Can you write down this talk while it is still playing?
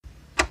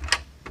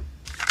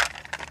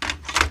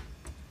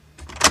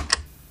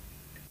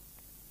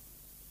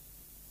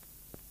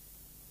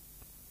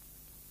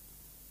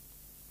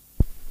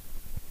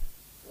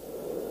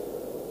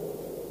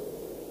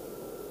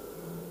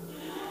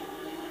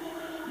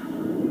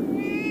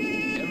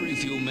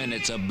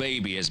minutes, a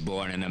baby is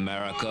born in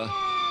America.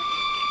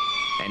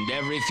 And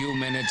every few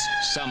minutes,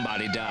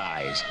 somebody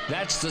dies.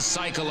 That's the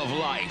cycle of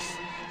life.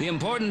 The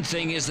important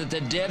thing is that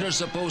the dead are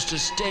supposed to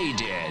stay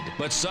dead.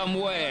 But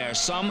somewhere,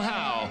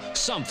 somehow,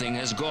 something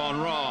has gone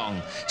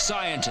wrong.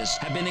 Scientists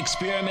have been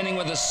experimenting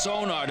with a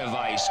sonar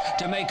device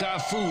to make our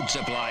food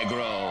supply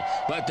grow.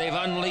 But they've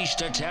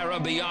unleashed a terror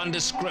beyond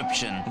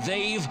description.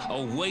 They've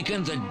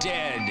awakened the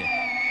dead.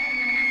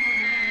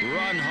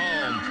 Run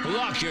home,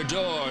 lock your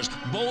doors,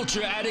 bolt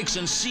your attics,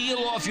 and seal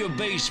off your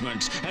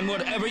basements. And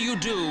whatever you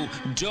do,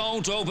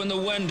 don't open the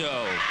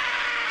window.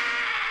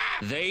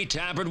 They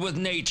tampered with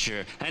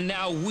nature, and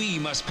now we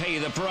must pay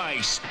the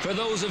price. For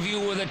those of you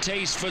with a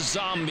taste for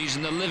zombies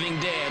and the living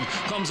dead,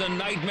 comes a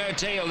nightmare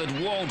tale that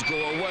won't go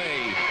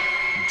away.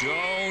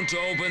 Don't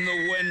open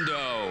the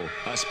window.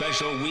 A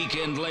special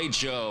weekend late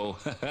show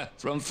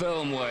from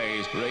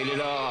Filmways, rated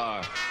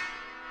R.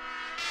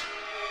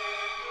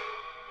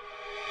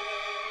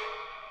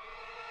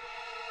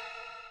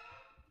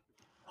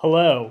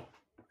 Hello,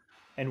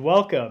 and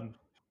welcome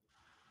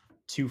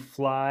to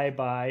Fly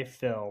By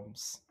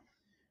Films,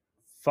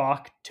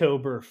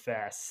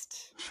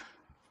 Foktoberfest,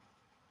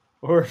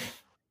 or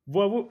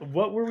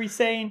what were we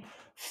saying?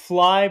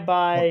 Fly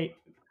By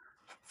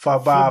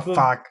Foktober.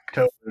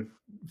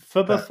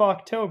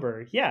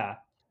 Foktober. Yeah,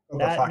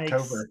 that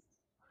makes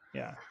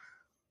yeah.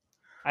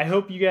 I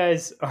hope you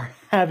guys are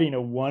having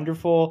a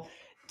wonderful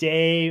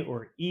day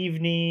or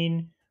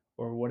evening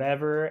or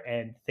whatever,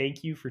 and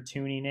thank you for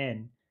tuning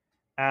in.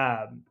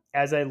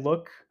 As I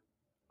look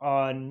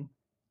on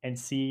and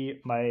see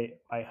my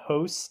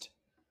host,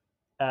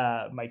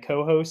 my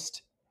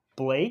co-host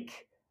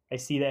Blake, I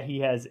see that he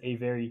has a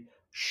very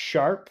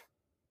sharp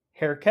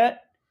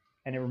haircut,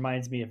 and it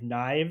reminds me of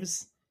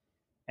knives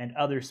and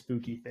other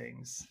spooky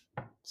things.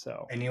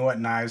 So, and you know what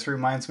knives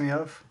reminds me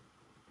of?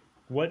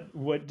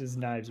 What does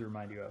knives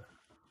remind you of?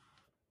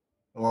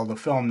 Well, the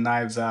film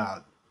Knives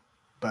Out,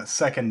 but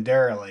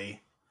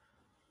secondarily,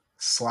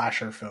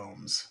 slasher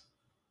films.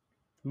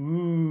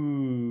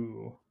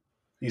 Ooh.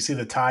 You see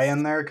the tie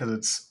in there? Because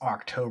it's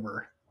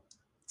October.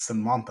 It's the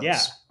month of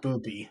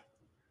spoopy.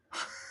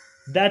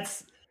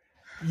 That's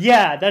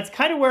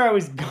kind of where I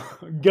was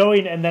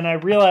going, and then I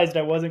realized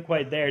I wasn't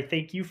quite there.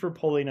 Thank you for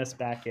pulling us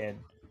back in.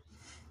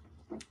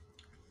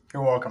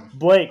 You're welcome.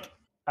 Blake,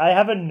 I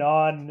have a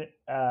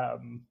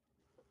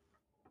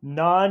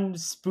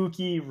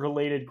non-spooky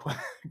related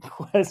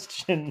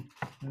question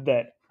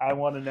that I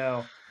want to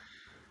know.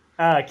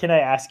 Can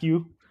I ask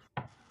you?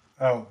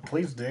 Oh,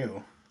 please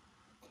do.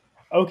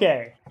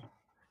 Okay.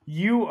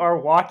 You are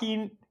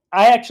walking.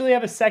 I actually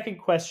have a second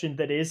question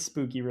that is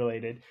spooky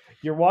related.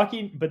 You're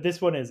walking, but this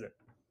one isn't.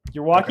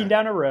 You're walking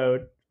down a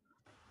road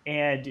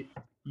and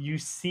you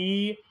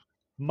see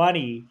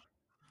money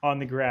on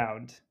the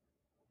ground.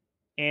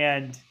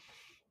 And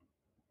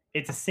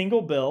it's a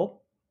single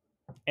bill,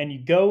 and you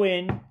go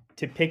in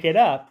to pick it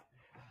up,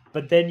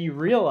 but then you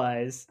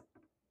realize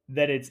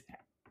that it's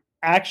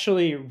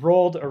actually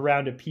rolled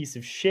around a piece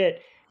of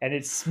shit and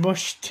it's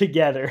smushed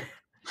together.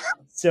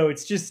 So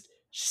it's just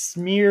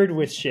smeared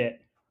with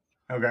shit.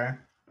 Okay.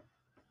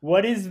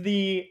 What is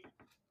the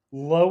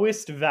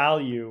lowest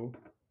value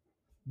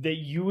that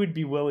you would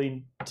be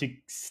willing to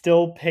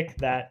still pick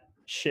that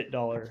shit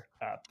dollar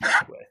up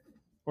with?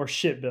 Or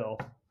shit bill?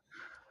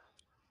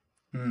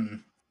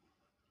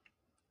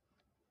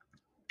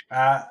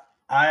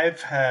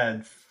 I've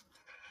had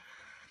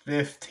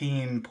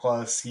 15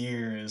 plus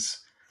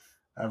years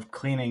of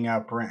cleaning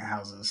up rent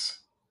houses.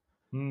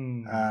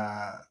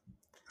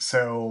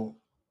 So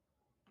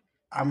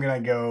I'm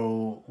going to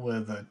go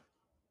with a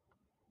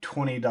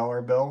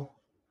 $20 bill.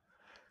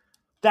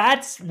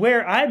 That's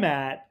where I'm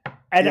at.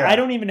 And I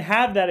don't even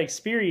have that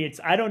experience.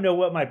 I don't know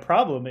what my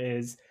problem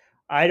is.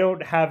 I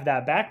don't have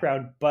that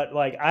background, but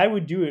like I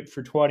would do it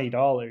for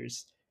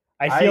 $20.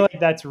 I feel like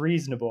that's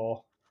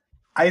reasonable.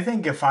 I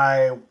think if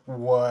I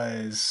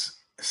was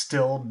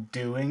still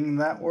doing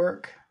that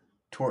work,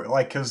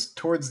 because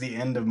towards the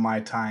end of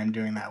my time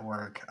doing that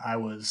work, I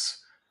was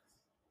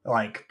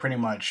like pretty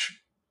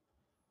much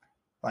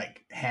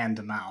like hand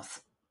to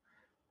mouth.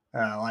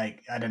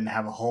 Like I didn't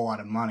have a whole lot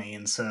of money,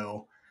 and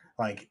so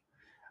like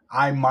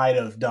I might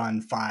have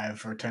done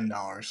 $5 or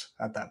 $10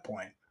 at that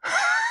point.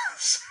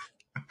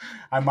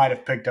 I might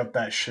have picked up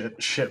that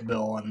shit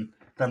bill and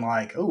been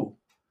like, "Ooh,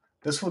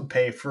 this would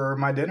pay for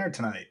my dinner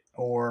tonight,"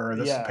 or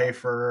 "This would pay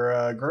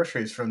for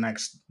groceries for the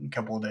next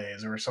couple of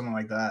days," or something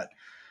like that.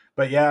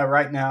 But yeah,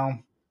 right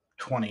now,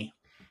 20.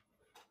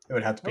 It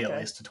would have to be at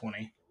least a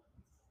 20.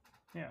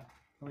 Yeah,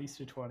 at least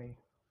a 20.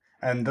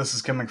 And this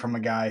is coming from a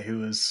guy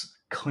who has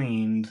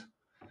cleaned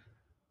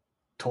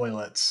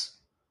toilets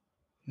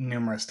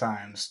numerous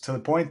times to the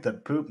point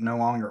that poop no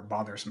longer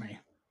bothers me.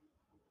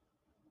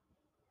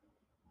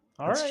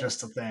 It's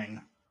just a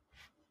thing.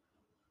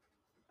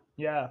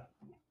 Yeah.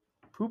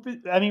 Poop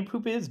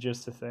is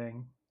just a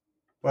thing.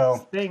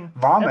 Well,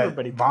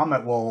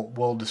 vomit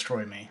will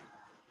destroy me.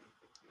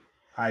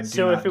 I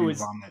do not do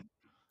vomit.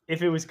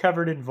 If it was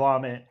covered in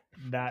vomit,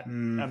 that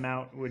Mm,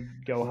 amount would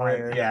go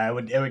higher. yeah, it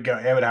would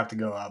have to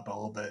go up a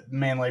little bit,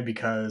 mainly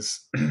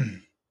because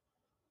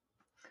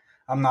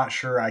I'm not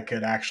sure I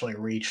could actually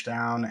reach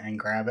down and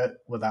grab it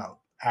without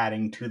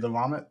adding to the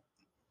vomit,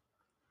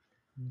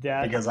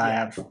 because I Yeah.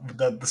 have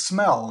the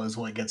smell is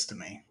what gets to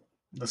me.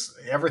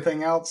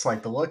 Everything else,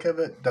 like the look of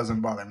it,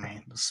 doesn't bother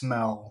me. The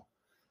smell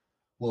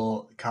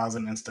will cause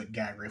an instant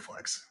gag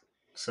reflex.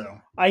 So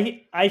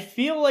I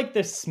feel like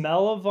the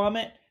smell of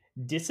vomit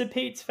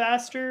dissipates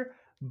faster,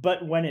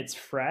 but when it's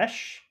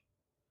fresh,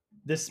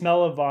 the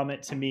smell of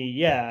vomit to me,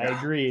 yeah, I yeah,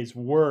 agree, is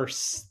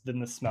worse than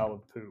the smell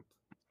of poop.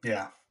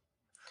 yeah.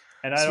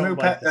 And I don't Smoop,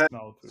 like the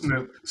smell of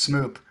poop.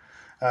 Smoop.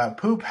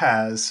 Poop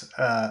has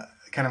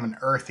kind of an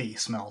earthy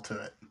smell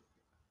to it.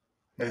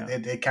 Yeah.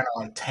 It kind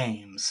of like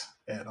tames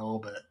it a little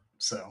bit.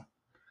 So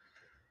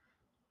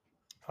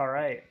All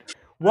right.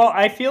 Well,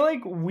 I feel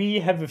like we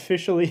have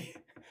officially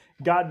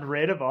gotten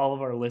rid of all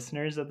of our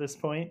listeners at this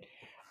point.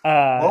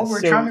 well,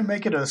 we're trying So to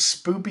make it a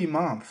spoopy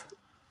month.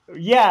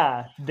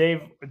 yeah,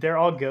 they're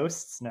all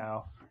ghosts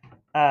now.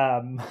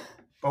 Um,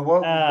 But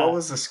what uh,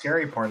 was the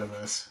scary part of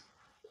this?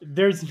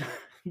 there's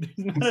there's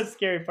not a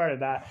scary part of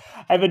that.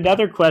 I have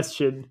another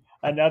question.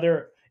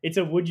 It's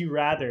a would you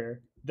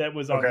rather that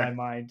was on Okay, my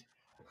mind.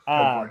 go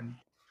for it.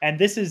 And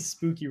this is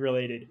spooky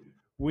related.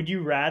 Would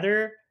you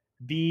rather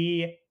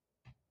be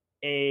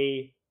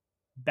a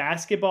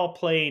basketball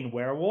playing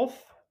werewolf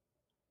Okay.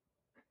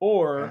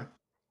 or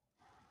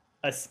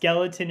a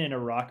skeleton in a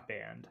rock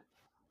band?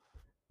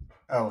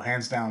 Oh,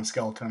 hands down,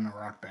 skeleton in a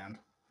rock band.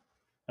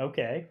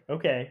 Okay,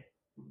 okay.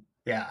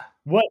 Yeah,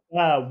 What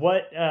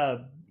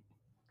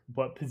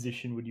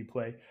position would you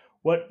play?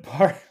 What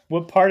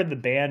part of the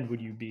band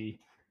would you be?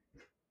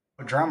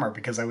 a drummer,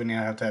 because I wouldn't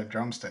even have to have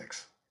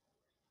drumsticks.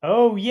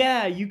 Oh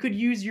yeah, you could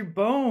use your Uh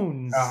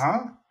bones.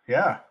 huh.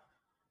 Yeah.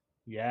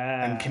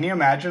 And can Yeah. you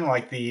imagine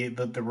like the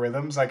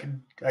rhythms I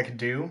could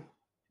do?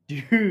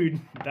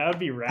 Dude, that would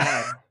be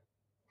rad.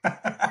 All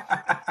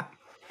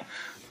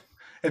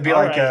right.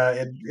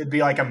 It'd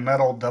be like a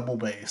metal double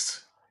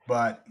bass,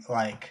 but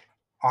like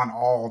on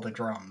all the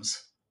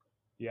drums,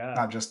 Yeah.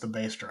 not just the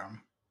bass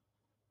drum.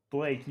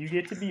 Blake, you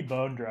get to be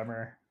bone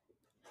drummer.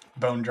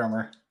 Bone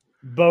drummer.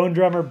 Bone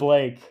drummer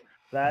Blake.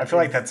 I That feel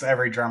like is that's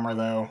every drummer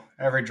though.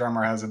 Every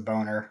drummer has a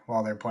boner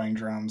while they're playing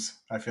drums.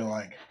 I feel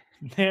like.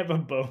 they have a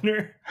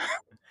boner.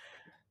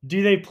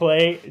 Do they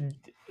play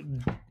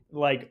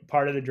like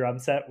part of the drum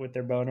set with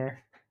their boner?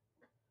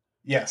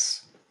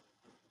 Yes.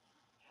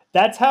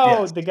 That's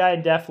how Yes. the guy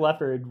in Def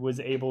Leppard was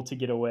able to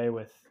get away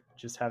with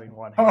just having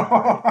one hand,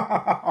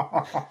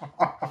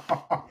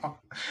 right?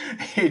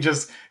 He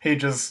just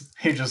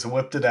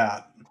whipped it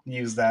out.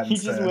 Use that He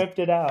just instead. whipped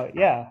it out.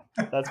 Yeah,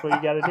 that's what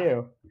you got to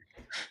do.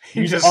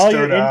 He Use just all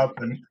your stood up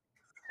and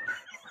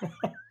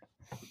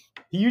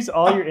use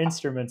all your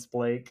instruments,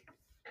 Blake.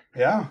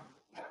 yeah.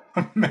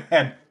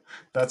 Man,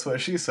 that's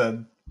what she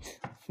said.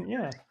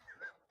 Yeah,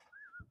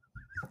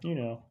 you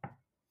know.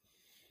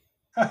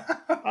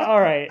 All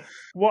right.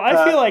 Well,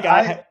 I feel like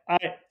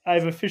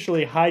I've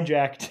officially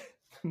hijacked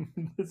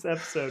this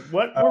episode.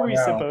 What were Oh we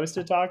no. supposed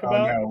to talk Oh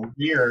about? no.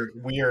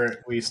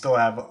 We still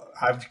have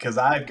because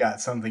I've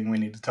got something we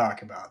need to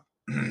talk about.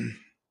 It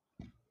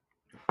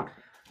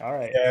All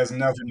right. has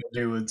nothing to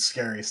do with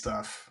scary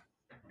stuff.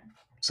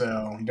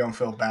 So don't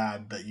feel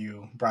bad that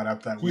you brought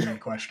up that Yeah. weird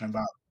question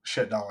about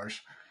shit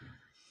dollars.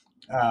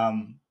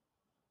 Um,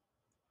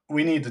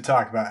 we need to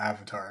talk about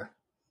Avatar.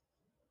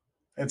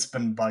 It's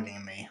been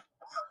bugging me.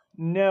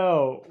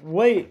 No,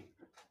 wait.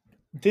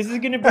 This is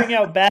going to bring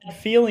out bad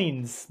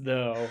feelings,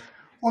 though.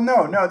 Well,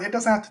 no, it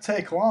doesn't have to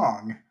take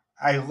long.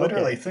 I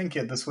literally Okay. think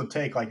this would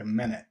take like a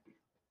minute.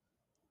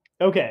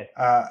 Okay.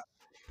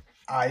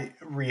 I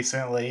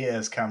recently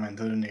has come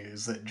into the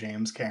news that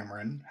James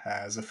Cameron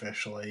has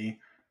officially,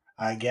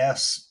 I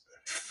guess,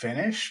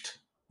 finished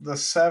the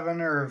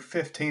 7 or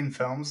 15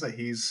 films that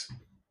he's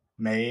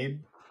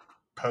made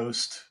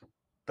post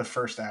the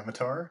first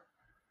Avatar,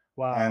 and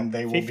Wow.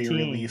 they will be 15.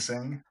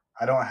 releasing.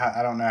 I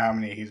don't know how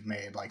many he's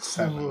made, like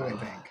 7, I Ugh.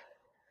 think.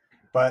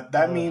 But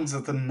that Ugh. means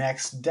that the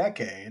next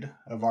decade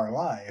of our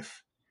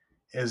life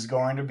is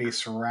going to be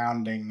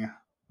surrounding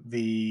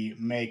the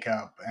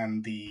makeup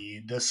and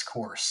the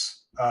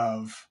discourse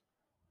of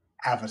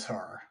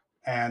Avatar.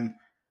 And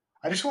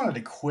I just wanted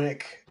a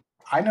quick,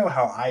 I know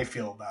how I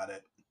feel about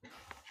it.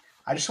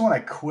 I just want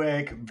a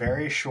quick,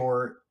 very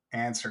short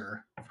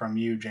answer from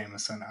you,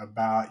 Jameson,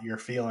 about your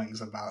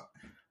feelings about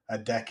a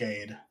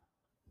decade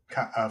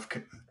of,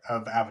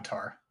 of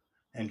Avatar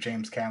and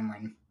James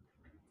Cameron.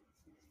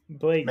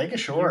 Blake, Make it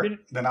short,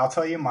 then I'll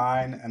tell you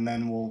mine, and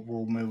then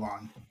we'll move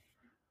on.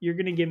 you're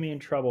gonna get me in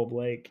trouble,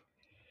 Blake.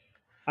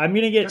 I'm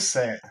gonna get Just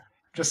say it.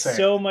 Just say it.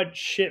 so much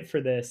shit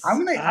for this.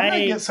 I'm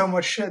gonna get so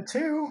much shit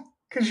too,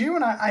 because you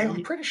and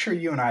I'm pretty sure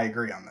you and I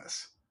agree on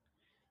this.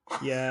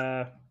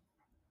 Yeah.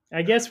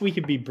 I guess we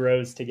could be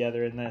bros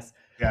together in this.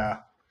 Yeah.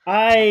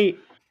 I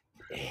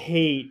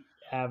hate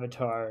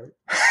Avatar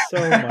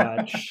so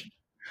much.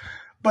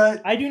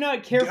 But I do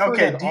not care for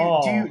it at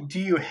all. Do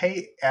you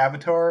hate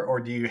Avatar, or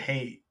do you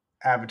hate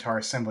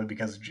Avatar simply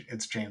because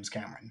it's James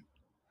Cameron.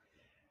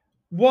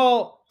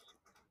 Well,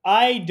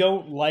 I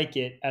don't like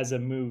it as a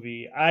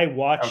movie. I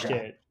watched Okay.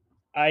 it.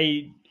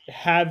 I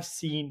have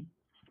seen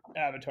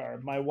Avatar.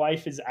 My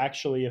wife is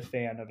actually a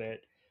fan of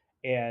it,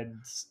 and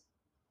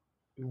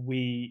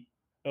we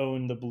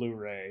own the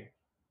Blu-ray.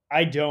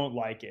 I don't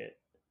like it.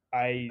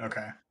 I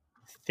Okay.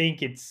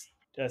 think it's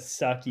a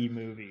sucky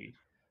movie.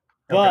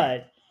 Okay.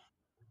 But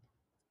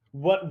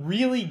what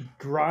really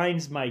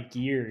grinds my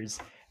gears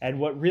and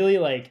what really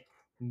like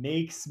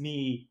makes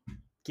me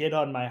get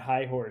on my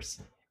high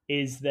horse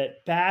is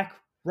that back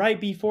right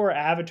before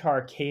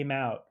Avatar came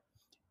out,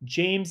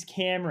 James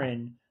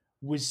Cameron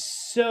was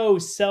so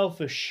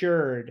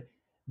self-assured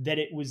that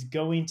it was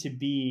going to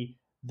be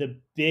the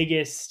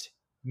biggest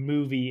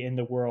movie in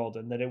the world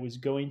and that it was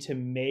going to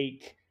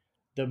make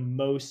the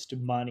most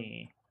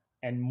money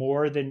and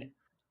more than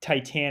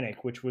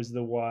Titanic, which was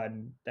the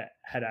one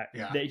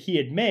Yeah. that he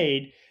had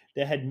made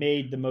that had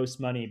made the most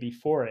money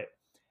before it.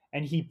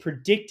 And he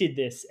predicted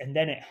this and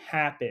then it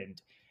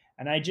happened.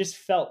 And I just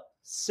felt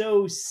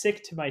so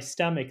sick to my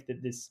stomach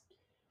that this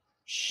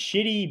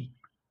shitty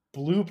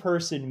blue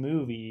person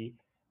movie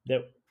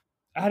that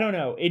I don't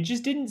know, it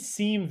just didn't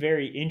seem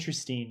very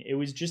interesting. It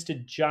was just a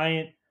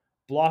giant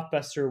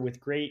blockbuster with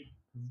great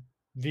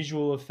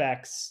visual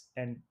effects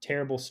and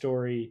terrible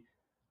story,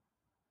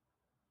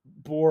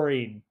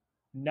 boring,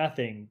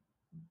 nothing,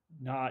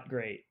 not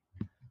great.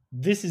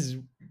 This is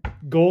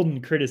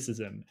golden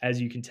criticism, as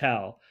you can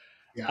tell.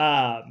 Yeah.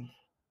 Um,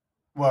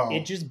 it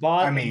Well, just I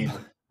bothered. mean,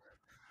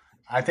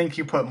 I think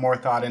you put more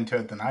thought into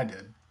it than I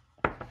did.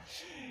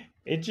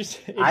 It I just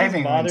haven't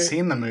even bothered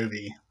seen the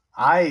movie.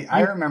 I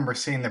you. remember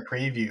seeing the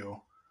preview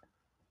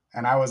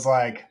and I was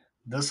like,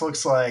 this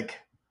looks like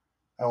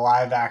a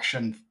live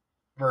action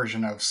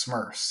version of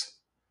Smurfs.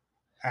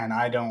 And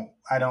I don't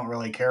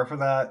really care for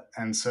that,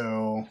 and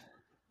so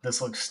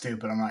this looks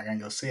stupid. I'm not gonna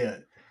go see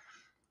it.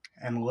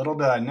 And little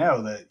did I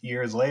know that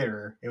years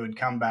later it would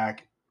come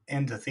back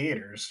into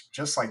theaters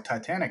just like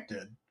Titanic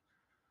did,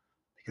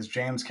 because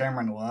James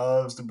Cameron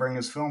loves to bring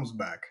his films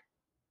back.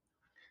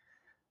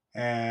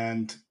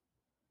 And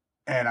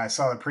I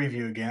saw the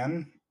preview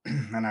again,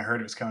 and I heard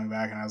it was coming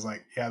back, and I was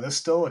like, yeah, this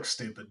still looks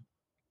stupid.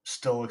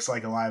 Still looks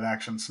like a live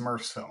action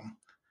Smurfs film.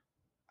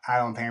 I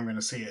don't think I'm going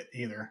to see it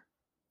either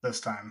this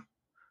time.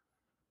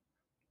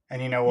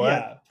 And you know what?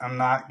 Yeah, I'm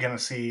not going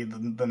to see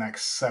the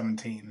next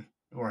 17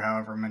 or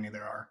however many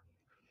there are.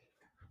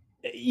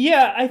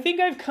 yeah, I think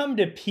I've come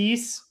to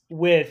peace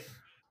with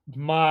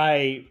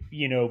my,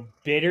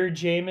 bitter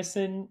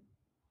Jameson,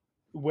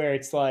 where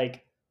it's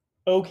like,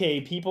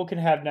 okay, people can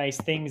have nice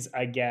things,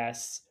 I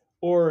guess,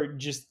 or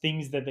just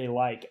things that they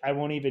like. I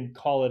won't even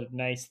call it a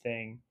nice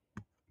thing.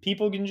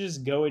 People can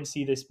just go and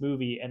see this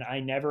movie, and I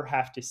never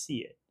have to see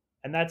it.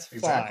 And that's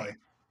Exactly. fine.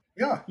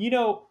 Yeah. You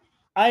know,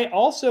 I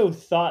also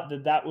thought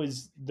that that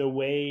was the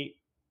way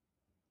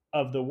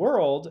of the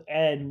world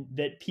and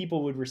that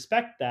people would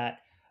respect that.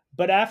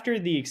 But after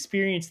the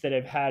experience that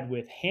I've had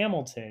with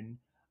Hamilton,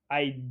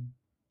 I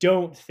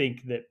don't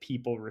think that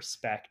people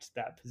respect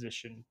that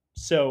position.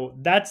 So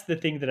that's the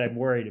thing that I'm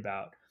worried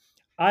about.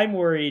 I'm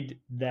worried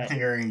I think that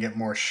you're going to get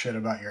more shit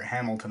about your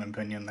Hamilton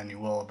opinion than you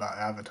will about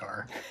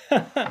Avatar.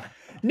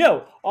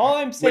 no, all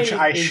I'm Which saying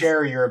I is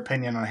share your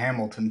opinion on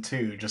Hamilton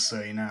too, just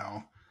so you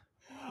know.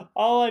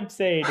 all I'm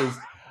saying is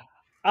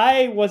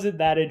I wasn't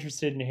that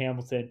interested in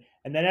Hamilton.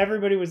 And then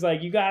everybody was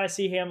like, you got to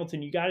see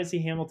Hamilton. You got to see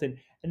Hamilton.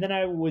 And then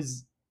I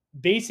was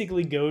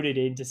basically goaded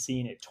into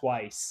seeing it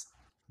twice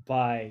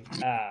by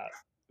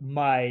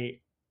my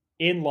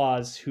in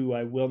laws, who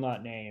I will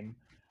not name.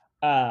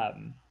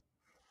 Um,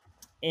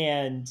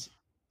 and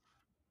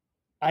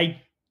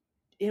I,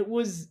 it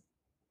was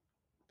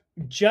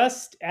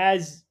just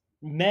as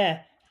meh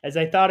as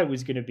I thought it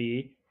was going to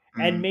be.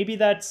 And Mm, maybe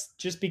that's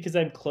just because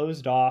I'm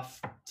closed off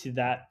to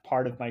that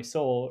part of my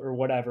soul or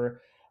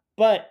whatever.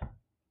 But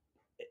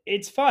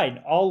it's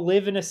fine. I'll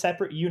live in a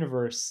separate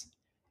universe.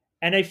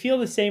 And I feel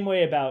the same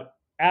way about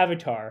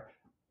Avatar,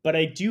 but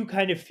I do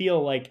kind of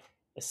feel like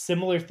a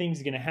similar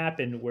thing's going to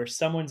happen where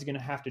someone's going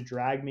to have to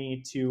drag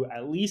me to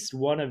at least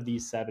one of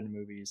these 7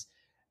 movies.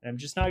 And I'm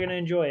just not going to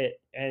enjoy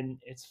it, and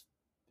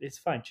it's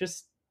fine.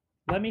 Just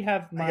let me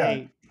have I got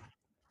my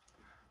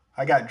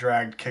I got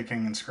dragged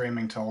kicking and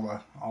screaming to all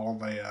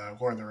the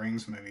Lord of the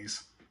Rings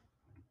movies.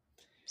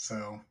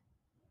 So,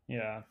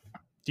 yeah.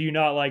 Do you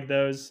not like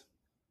those?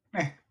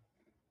 eh,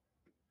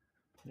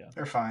 Yeah.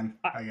 they're fine,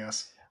 I, I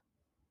guess.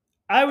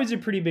 I was a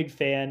pretty big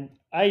fan.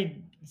 I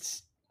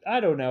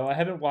don't know. I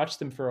haven't watched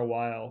them for a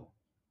while.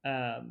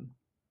 Um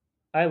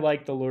I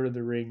like the Lord of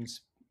the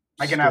Rings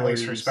I can at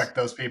least stories. respect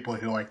those people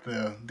who like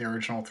the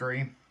original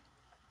three.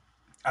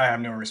 I have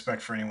no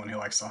respect for anyone who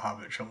likes the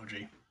Hobbit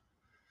trilogy.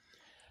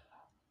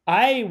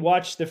 I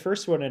watched the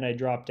first one and I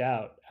dropped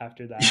out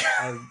after Yeah,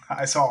 that.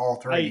 I saw all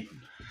I three.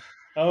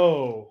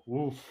 oh,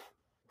 oof.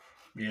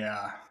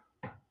 Yeah.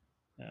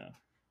 Yeah.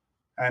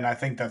 And I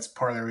think that's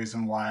part of the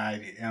reason why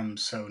I am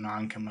so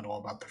non-committal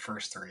about the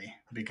first three,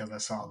 because I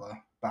saw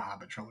the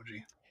Hobbit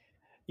trilogy.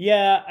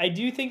 Yeah, I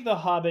do think the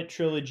Hobbit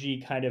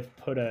trilogy kind of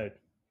put a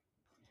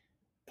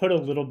put a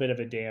little bit of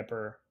a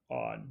damper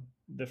on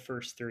the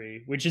first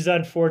three, which is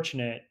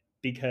unfortunate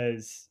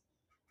because,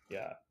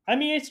 yeah, I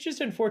mean, it's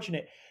just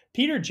unfortunate.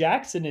 Peter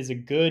Jackson is a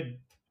good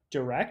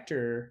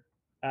director.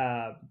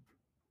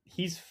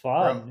 He's or,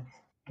 fun.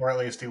 or at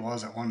least he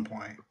was at one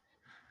point.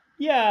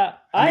 Yeah,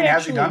 I I mean,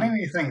 has he done actually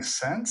anything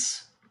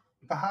since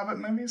the Hobbit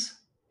movies?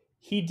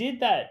 he did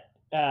that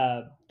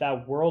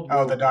World Oh,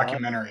 War the One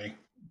documentary.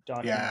 Yeah,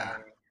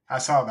 documentary, I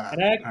saw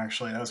and that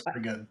actually. That was I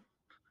pretty good.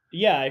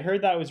 yeah, I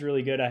heard that was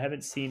really good. I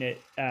haven't seen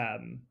it.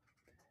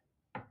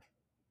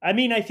 I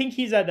mean, I think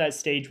he's at that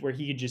stage where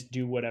he could just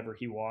do whatever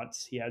he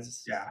wants. He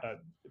has Yeah, a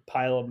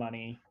pile of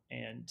money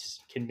and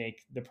can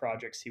make the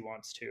projects he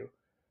wants to.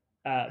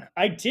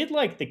 I did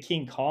like the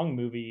King Kong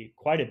movie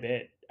quite a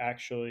bit,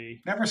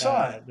 actually. never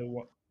saw it.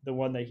 The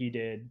one that he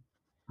did.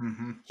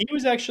 Mm-hmm. He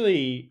was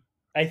actually,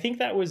 I think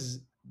that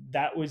was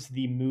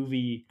the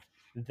movie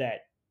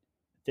that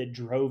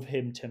drove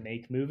him to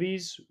make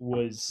movies.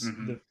 Was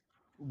Mm-hmm. the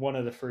one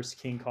of the first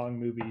King Kong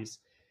movies.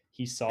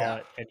 He saw Yeah,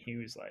 it and he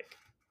was like,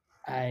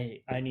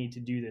 I need to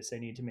do this. I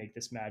need to make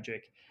this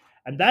magic.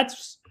 And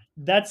that's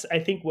I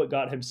think what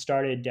got him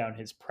started down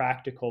his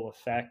practical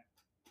effect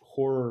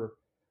horror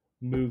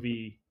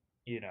movie,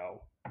 you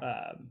know,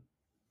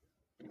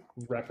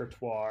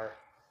 repertoire.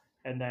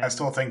 And I then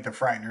still think The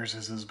Frighteners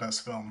is his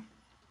best film.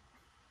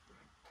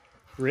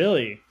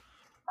 really,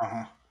 Uh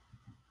huh.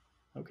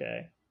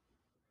 okay.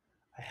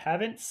 I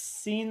haven't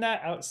seen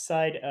that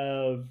outside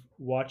of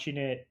watching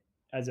it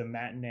as a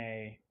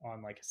matinee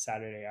on like a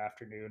Saturday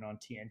afternoon on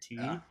Yeah.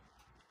 TNT,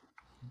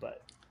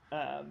 but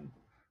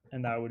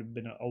and that would have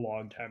been a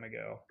long time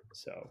ago.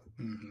 So,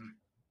 Mm-hmm.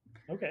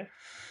 okay.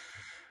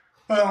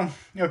 Well,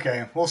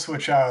 okay, we'll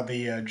switch out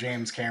the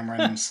James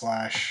Cameron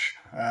slash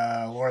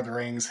Lord of the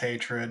Rings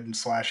hatred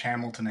slash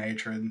Hamilton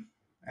hatred,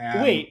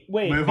 and Wait,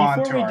 move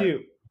on to our.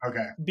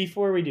 Okay.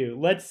 before we do,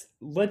 let's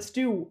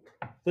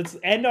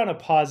end on a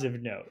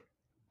positive note.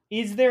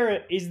 Is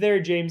there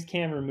a James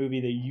Cameron movie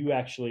that you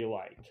actually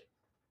like?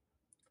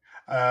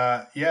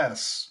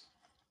 Yes.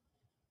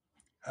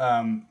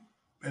 Um,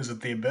 is it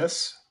The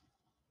Abyss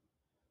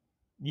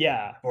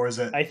Yeah, or is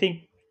it? I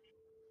think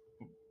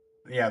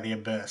Yeah, The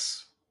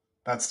Abyss.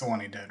 That's the one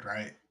he did,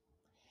 right?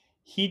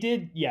 he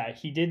did. Yeah,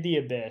 he did The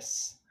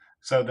Abyss.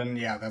 So then,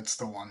 yeah, that's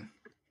the one.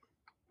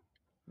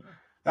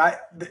 Yeah.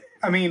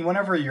 I mean,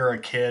 whenever you're a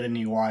kid and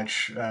you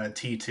watch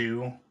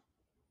T2,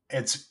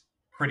 it's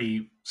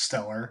pretty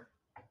stellar.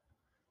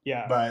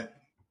 Yeah. But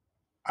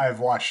I've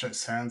watched it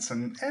since,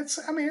 and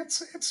I mean,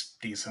 it's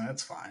decent.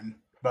 It's fine,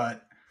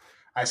 but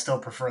I still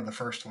prefer the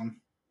first one.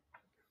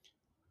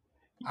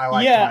 I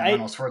like Yeah, my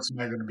Arnold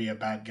Schwarzenegger to be a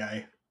bad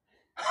guy.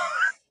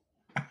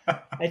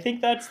 I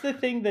think that's the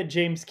thing that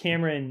James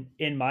Cameron,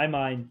 in my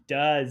mind,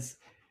 does,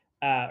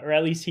 or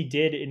at least he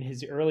did in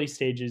his early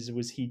stages,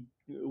 was he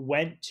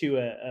went to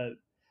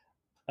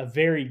a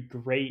very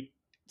great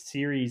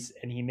series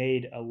and he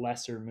made a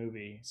lesser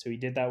movie. So he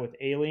did that with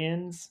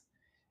Aliens,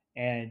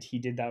 and he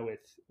did that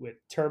with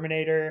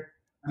Terminator.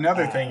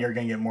 Another thing Uh, you're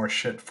gonna get more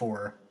shit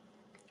for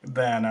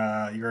than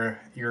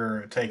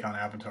your take on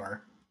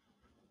Avatar.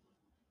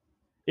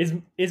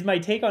 is my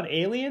take on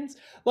Aliens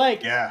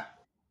like Yeah,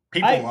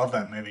 people I love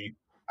that movie.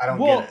 I don't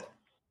get it. well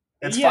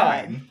It's yeah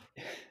fine.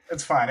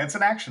 It's fine. It's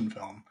an action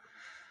film,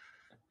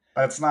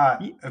 but it's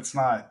not. y- It's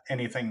not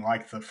anything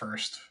like the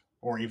first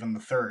or even the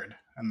third,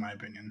 in my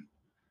opinion.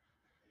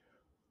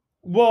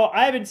 well,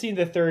 I haven't seen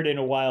the third in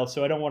a while,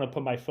 so I don't want to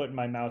put my foot in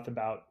my mouth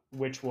about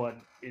which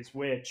one is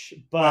which,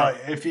 Well,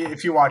 but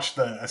if you watch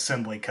the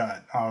assembly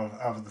cut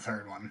of the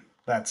third one,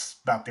 that's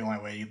about the only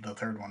way the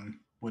third one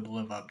would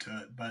live up to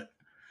it. But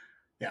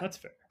yeah, that's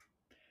fair.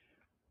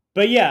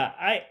 But yeah,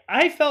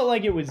 I felt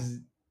like it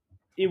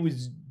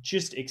was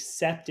just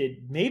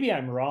accepted. Maybe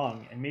I'm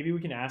wrong, and maybe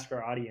we can ask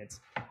our audience.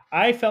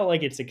 I felt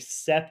like it's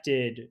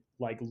accepted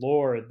like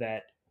lore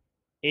that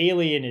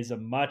Alien is a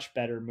much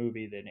better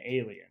movie than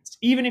Aliens.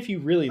 Even if you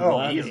really oh,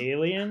 love easy.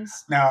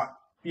 Aliens, Now,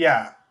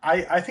 yeah,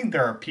 I think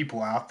there are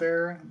people out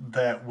there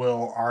that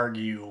will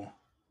argue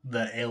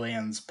that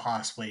Aliens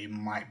possibly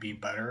might be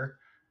better.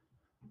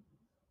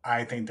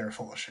 I think they're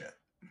full of shit.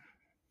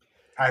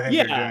 I think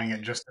they're yeah, doing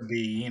it just to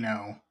be,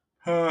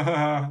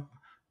 I'm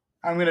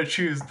gonna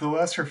choose the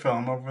lesser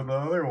film over the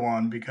other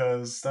one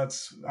because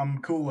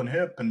I'm cool and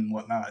hip and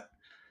whatnot.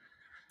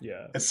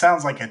 yeah. It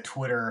sounds like a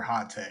Twitter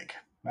hot take.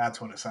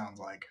 That's what it sounds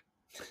like.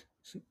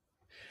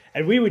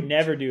 And we would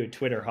never do a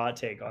Twitter hot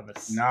take on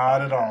this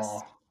Not at podcast.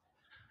 all.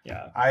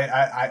 Yeah.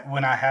 I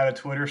when I had a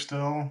Twitter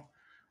still,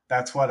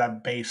 that's what I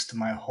based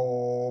my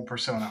whole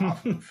persona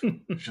off of.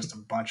 It's just a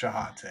bunch of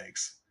hot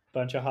takes.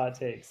 Bunch of hot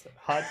takes.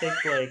 Hot take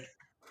Blake.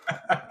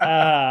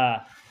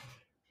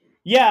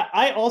 Yeah,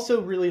 I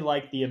also really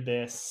like The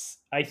Abyss.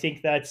 I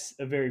think that's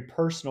a very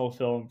personal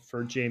film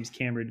for James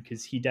Cameron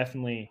because he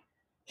definitely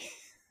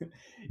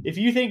if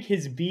you think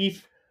his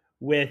beef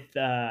with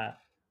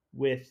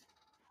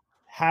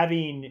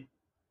having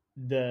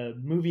the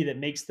movie that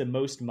makes the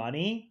most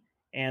money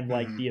and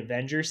like Mhm. the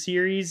Avenger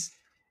series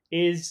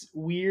is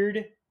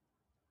weird.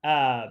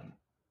 Um,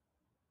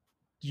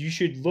 you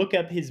should look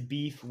up his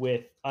beef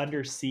with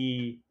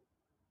undersea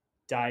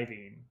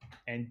diving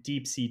and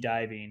deep sea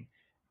diving,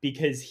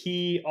 because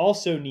he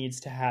also needs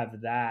to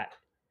have that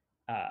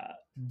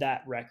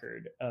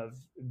record of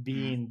Mhm.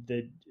 being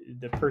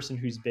the person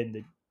who's been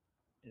the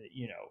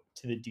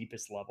to the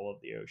deepest level of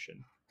the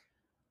ocean.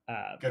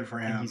 Good for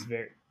And he's him.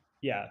 very,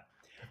 yeah.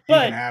 He can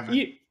But have it.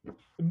 you,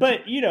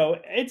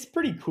 it's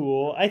pretty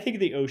cool. I think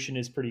the ocean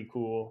is pretty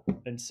cool,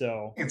 and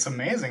so It's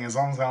amazing as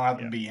long as I don't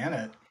have to yeah, be in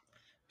it.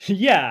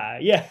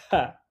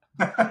 yeah.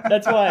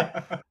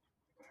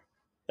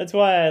 That's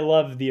why I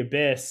love the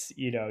abyss.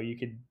 You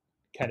could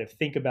kind of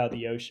think about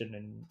the ocean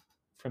and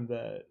from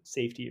the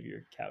safety of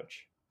your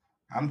couch.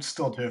 I'm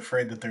still too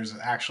afraid that there's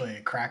actually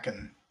a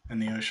kraken in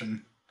the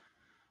ocean.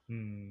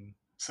 Hmm.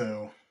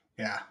 So,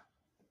 yeah.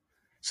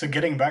 So,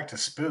 getting back to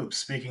spooks,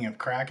 speaking of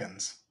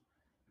krakens,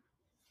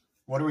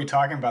 what are we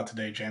talking about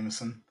today,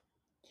 Jameson?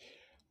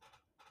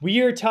 We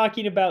are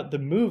talking about the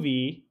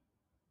movie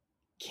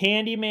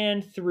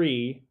Candyman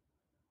 3,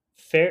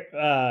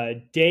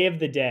 Day of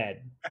the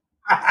Dead.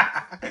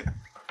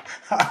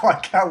 I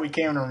like how we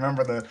can't even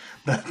remember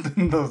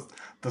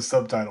the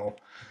subtitle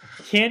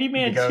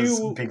Candyman because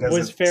 2 it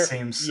was fair.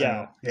 seems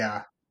Yeah. so,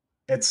 yeah,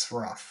 it's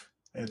rough.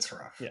 It's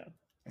rough. Yeah.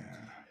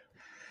 Yeah.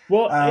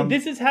 Well, Um,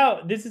 this is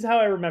how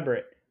I remember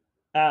it.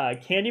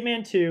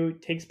 Candyman 2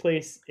 takes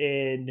place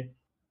in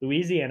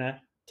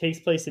Louisiana, takes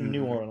place in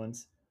New mhm.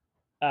 Orleans.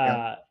 Yep.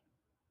 Uh,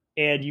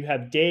 and you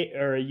have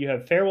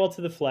Farewell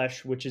to the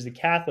Flesh, which is a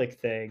Catholic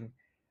thing.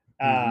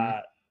 Hmm.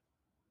 Uh,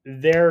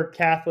 they're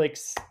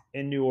Catholics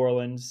in New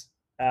Orleans.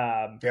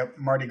 Yep.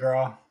 Mardi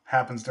Gras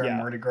happens during Yeah,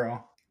 Mardi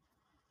Gras.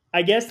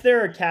 I guess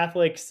there are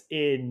Catholics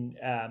in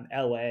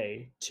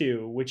L.A.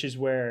 too, which is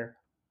where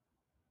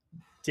I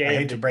Day of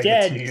hate to the break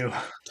it to Dead you.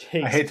 I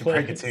takes hate to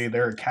break it to place. you.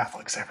 There are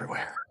Catholics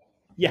everywhere.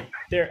 Yeah,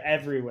 they're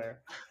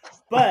everywhere.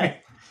 I mean,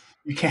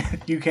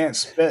 But you can't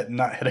spit and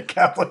not hit a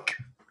Catholic.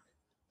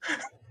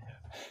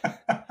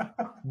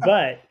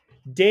 but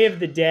Day of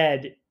the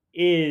Dead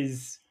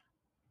is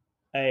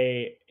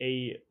a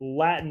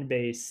Latin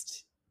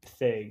based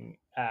thing,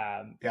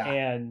 Yeah.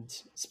 and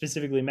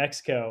specifically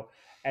Mexico,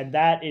 and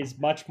that is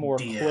much more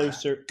Dia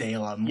de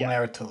los yeah,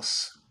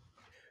 Muertos.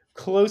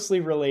 closely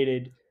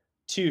related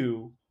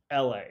to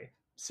LA.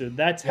 So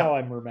that's how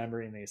Yep. I'm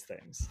remembering these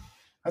things.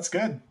 That's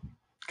good.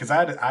 Because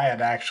I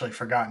had actually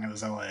forgotten it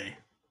was LA.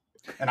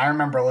 And I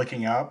remember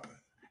looking up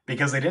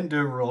because they didn't do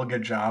a real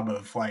good job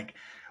of like,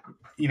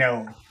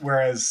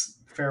 whereas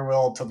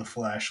Farewell to the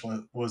Flesh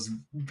was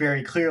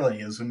very clearly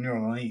is in New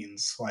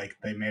Orleans. Like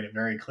they made it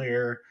very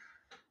clear,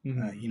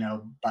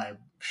 Mhm. by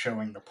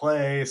showing the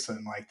place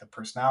and like the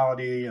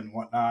personality and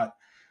whatnot.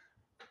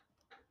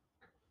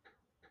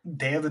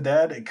 Day of the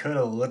Dead, it could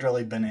have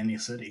literally been any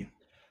city.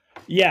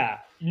 Yeah,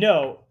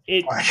 no,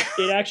 Like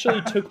it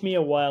actually took me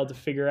a while to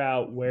figure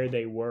out where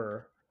they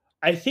were.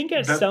 I think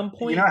at some you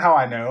point. know how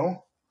I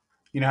know?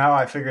 You know how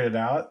I figured it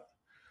out?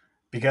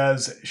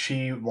 Because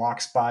she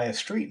walks by a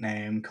street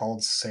name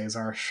called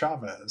Cesar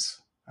Chavez.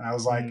 And I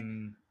was like,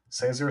 Hmm.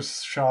 Cesar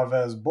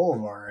Chavez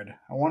Boulevard.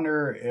 I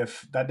wonder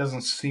if that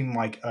doesn't seem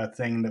like a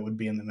thing that would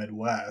be in the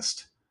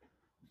Midwest,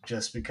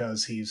 just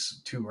because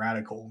he's too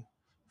radical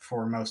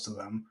for most of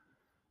them.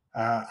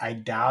 I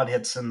doubt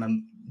it's in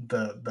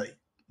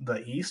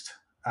the East,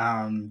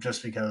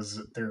 just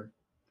because they're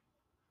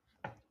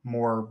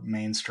more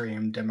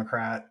mainstream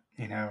Democrat.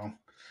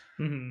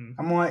 Hmm.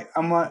 I'm like,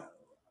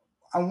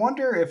 I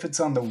wonder if it's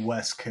on the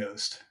West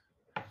Coast.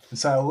 And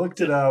so I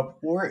looked it up.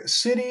 Where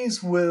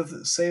cities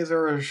with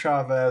Cesar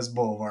Chavez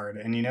Boulevard,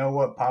 and you know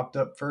what popped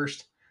up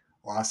first?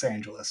 Los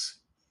Angeles.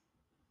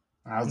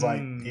 And I was like,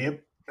 Hmm.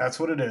 "Yep, that's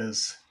what it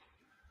is."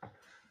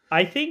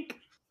 I think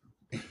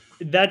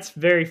that's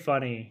very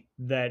funny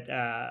that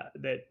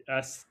that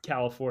us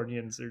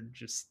Californians are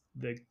just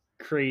the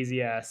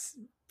crazy ass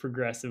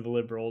progressive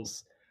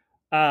liberals.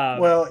 Um,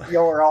 Well,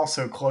 y'all are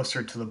also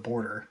closer to the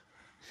border.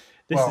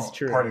 this is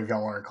Well, part true. of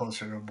y'all are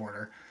closer to the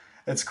border.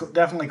 It's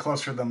definitely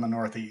closer than the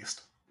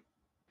Northeast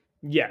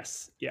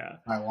Yes, yeah.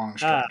 by a long Uh,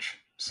 stretch.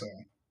 So,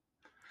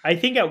 I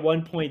think at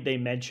one point they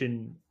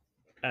mentioned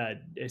a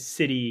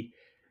city.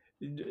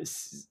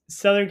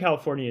 Southern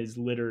California is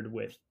littered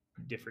with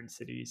different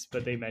cities,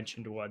 but they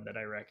mentioned one that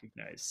I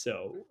recognize.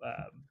 So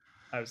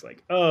I was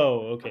like,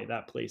 "Oh, okay,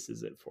 that place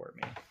is it for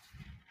me."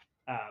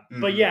 But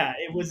mhm. yeah,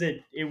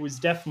 it was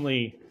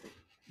definitely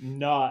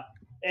not.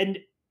 And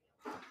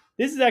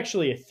this is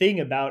actually a thing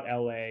about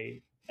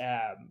LA.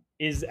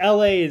 Is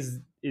LA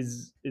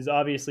is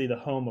obviously the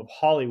home of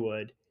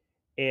Hollywood,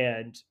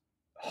 and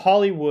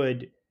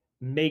Hollywood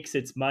makes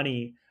its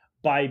money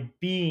by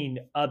being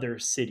other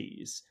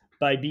cities,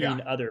 by Yeah.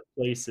 being other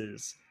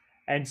places.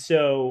 And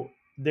so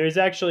there's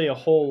actually a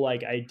whole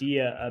like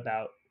idea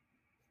about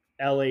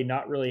LA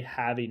not really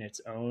having its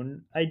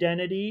own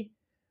identity,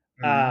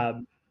 Mhm.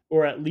 um,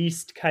 or at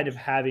least kind of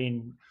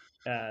having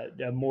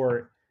a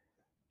more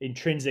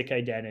intrinsic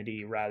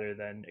identity rather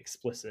than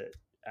explicit.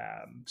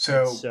 And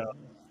So,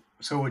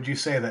 so, would you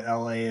say that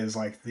LA is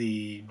like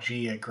the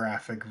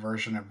geographic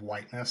version of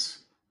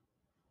whiteness?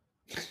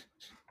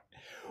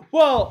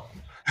 well,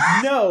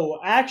 No,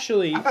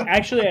 actually,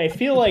 I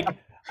feel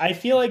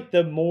like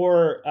the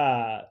more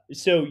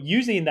so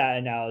using that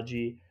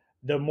analogy,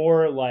 the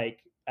more like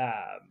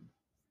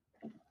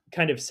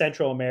kind of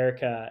Central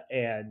America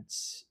and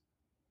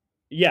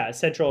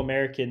Central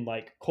American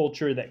like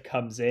culture that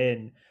comes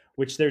in,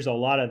 which there's a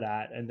lot of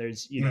that, and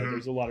there's Hmm.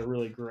 there's a lot of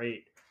really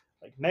great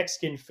like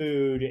Mexican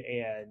food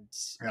and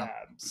Yeah.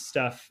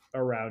 stuff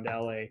around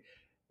LA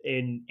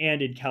and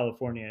in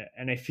California,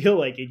 and I feel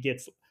like it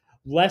gets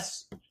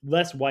less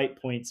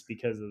white points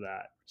because of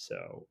that.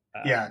 So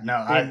Yeah, no,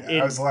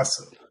 I was in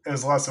less. It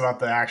was less about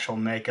the actual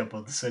makeup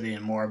of the city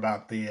and more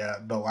about the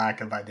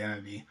lack of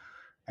identity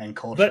and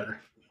but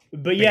culture.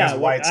 yeah,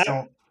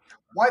 Because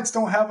whites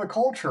don't have a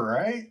culture,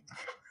 right?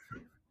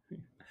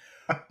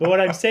 but what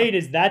I'm saying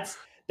is that's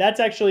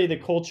actually the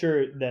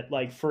culture that,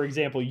 like, for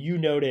example, you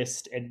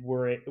noticed and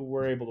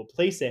were able to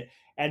place it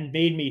and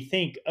made me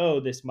think, oh,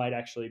 this might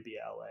actually be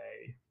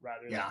LA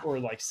rather than Yeah. or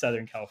like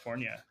Southern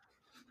California.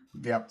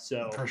 Yep.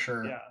 So For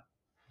sure. yeah,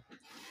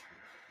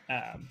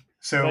 but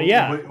So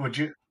yeah, would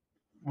you?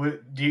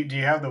 Do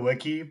you have the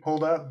wiki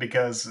pulled up?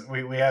 Because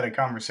we had a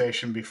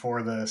conversation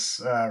before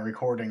this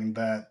recording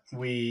that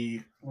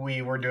we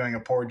were doing a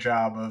poor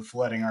job of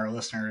letting our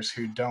listeners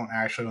who don't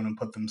actually want to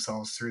put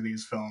themselves through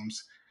these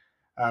films.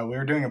 We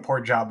were doing a poor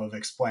job of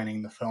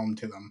explaining the film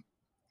to them,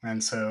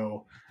 and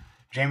so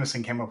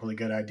Jameson came up with a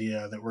good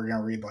idea that we're going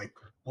to read like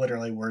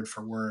literally word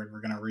for word.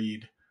 We're going to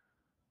read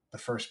the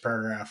first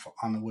paragraph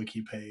on the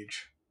wiki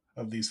page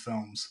of these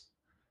films.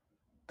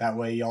 That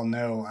way, y'all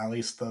know at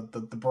least the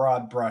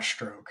broad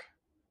brushstroke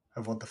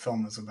of what the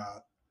film is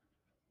about.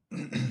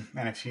 And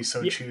if you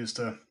so yeah, choose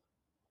to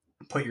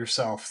put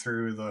yourself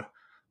through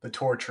the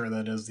torture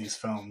that is these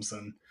films,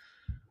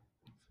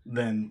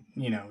 then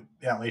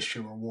at least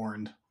you were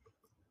warned.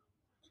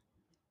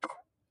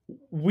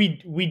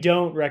 we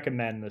don't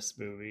recommend this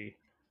movie.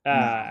 No,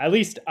 At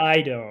least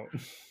I don't.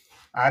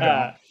 I Uh,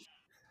 don't.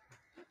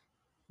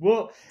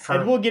 we'll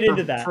For get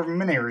into for that, for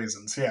many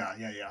reasons. Yeah,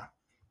 yeah, yeah.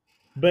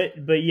 but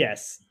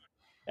yes,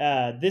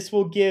 this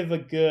will give a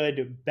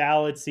good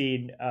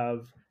balancing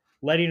of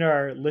letting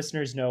our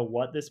listeners know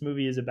what this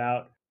movie is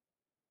about.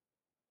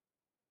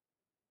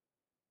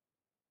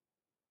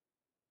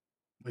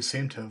 We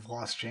seem to have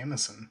lost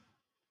Jameson.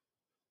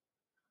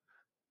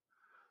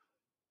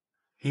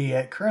 He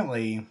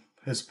currently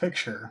his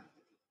picture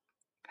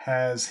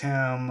has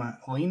him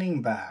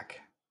leaning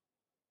back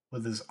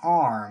with his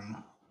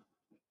arm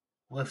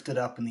lifted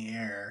up in the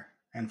air.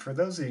 And for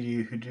those of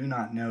you who do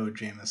not know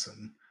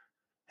Jameson,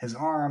 his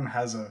arm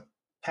has a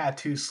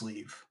tattoo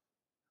sleeve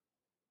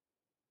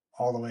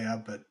all the way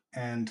up it,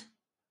 and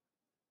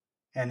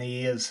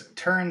he is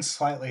turned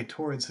slightly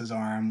towards his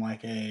arm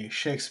like a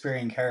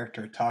Shakespearean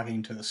character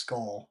talking to the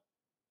skull.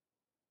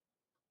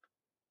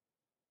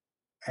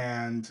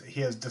 And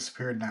he has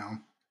disappeared now.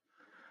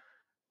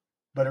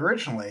 But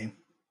originally,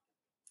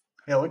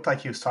 it looked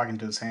like he was talking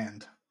to his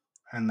hand,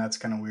 and that's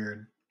kind of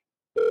weird.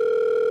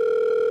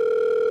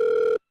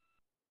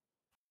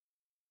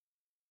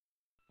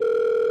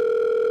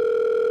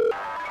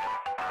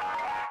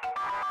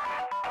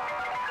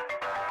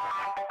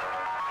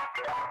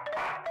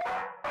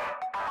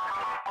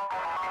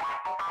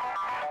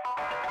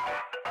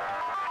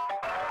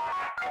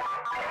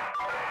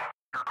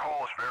 Your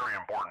call is very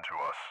important to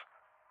us.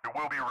 It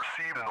will be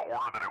received in the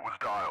order that it was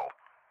dialed.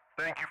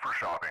 Thank you for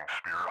shopping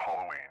Spirit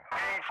Halloween.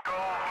 Each skull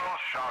will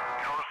shock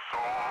your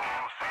soul,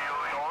 seal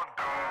your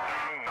doom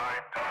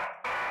tonight.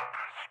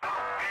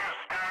 Spooky,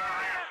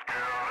 scary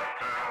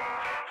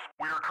skeletons.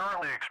 We are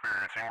currently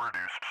experiencing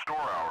reduced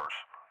store hours.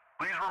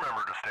 Please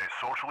remember to stay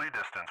socially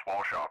distanced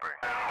while shopping.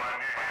 And when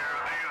you hear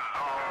these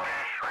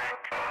zombies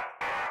shriek,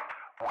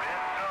 we're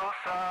so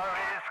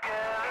sorry,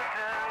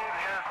 skeletons,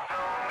 you're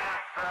so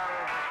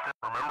misunderstood.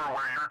 Remember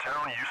where your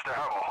town used to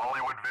have a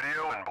Hollywood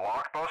Video and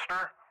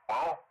Blockbuster?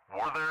 Well,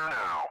 we're there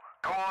now.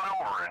 Come on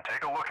over and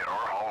take a look at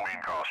our Halloween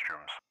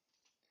costumes.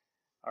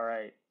 All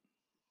right.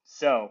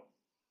 So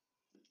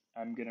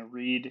I'm going to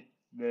read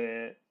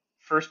the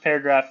first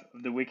paragraph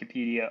of the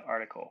Wikipedia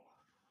article.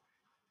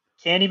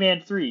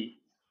 Candyman 3,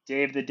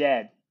 Day of the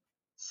Dead,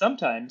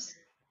 sometimes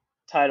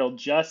titled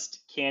just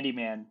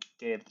Candyman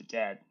Day of the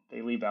Dead,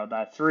 they leave out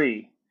that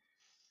 3,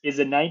 is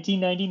a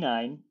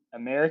 1999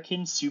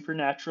 American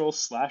supernatural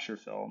slasher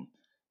film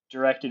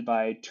directed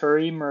by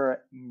Turi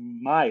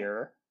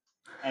Meyer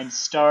and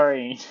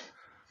starring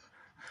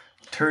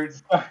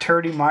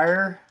Turdy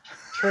Meyer?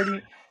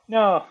 Turi,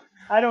 no,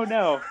 I don't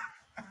know,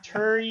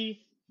 Turi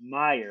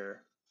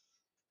Meyer,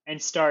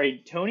 and starring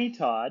Tony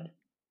Todd,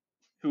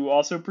 who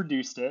also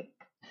produced it,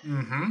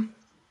 Mm-hmm.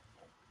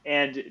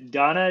 and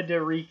Donna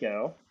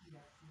DeRico.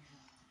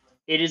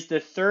 It is the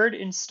third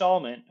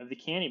installment of the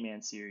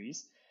Candyman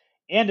series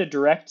and a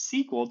direct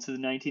sequel to the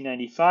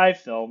 1995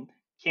 film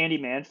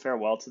Candyman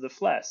Farewell to the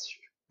Flesh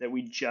that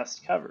we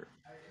just covered.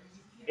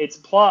 Its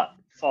plot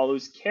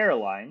follows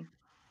Caroline,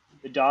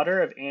 the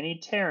daughter of Annie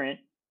Tarrant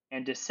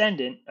and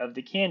descendant of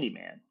the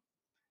Candyman,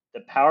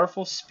 the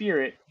powerful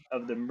spirit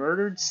of the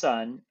murdered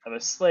son of a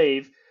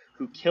slave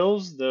who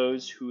kills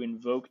those who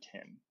invoked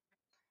him.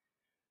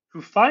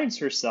 who finds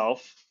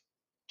herself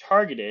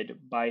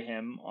targeted by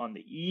him on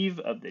the eve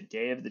of the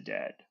Day of the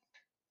Dead.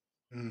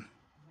 Mm,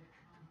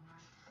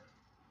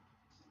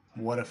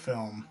 what a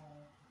film.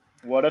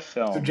 What a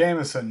So, film.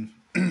 Jameson,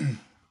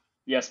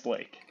 Yes,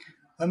 Blake.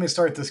 let me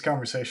start this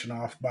conversation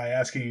off by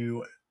asking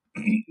you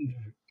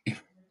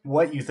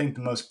what you think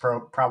the most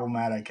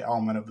problematic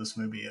element of this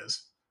movie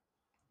is.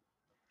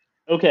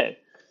 Okay,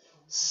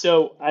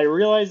 so I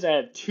realized I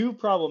have two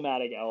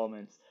problematic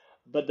elements,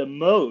 but the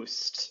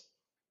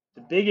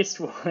biggest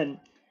one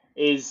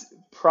is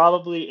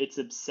probably its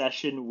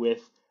obsession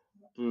with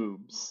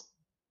boobs.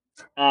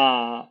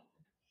 Uh,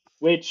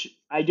 which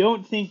I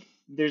don't think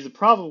there's a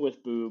problem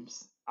with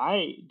boobs.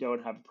 I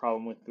don't have a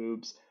problem with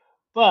boobs,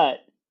 but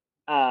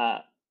uh,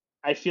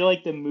 I feel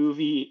like the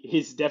movie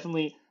is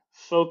definitely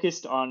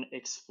focused on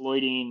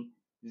exploiting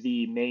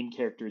the main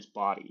character's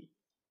body,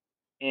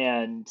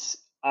 and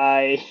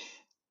I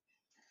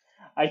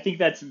I think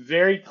that's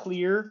very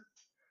clear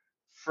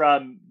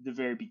from the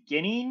very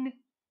beginning.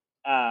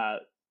 Uh,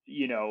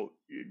 you know,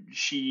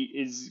 she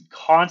is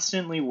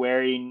constantly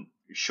wearing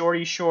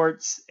shorty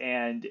shorts,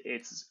 and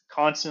it's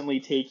constantly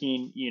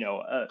taking,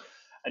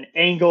 an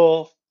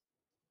angle,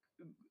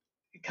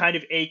 kind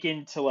of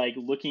akin to like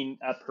looking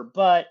up her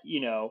butt,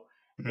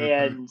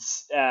 Mm-hmm.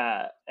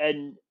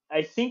 and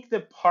I think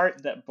the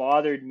part that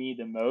bothered me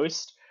the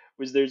most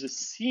was there's a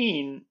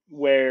scene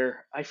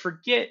where I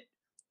forget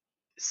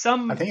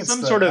some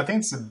sort I of. think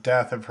it's the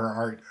death of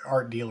her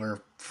art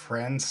dealer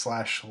friend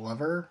slash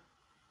lover,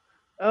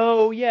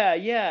 Oh yeah,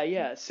 yeah,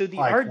 yeah. So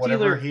like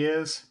whatever he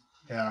is.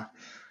 Yeah.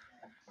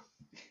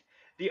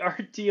 the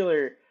art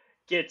dealer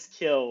gets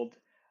killed,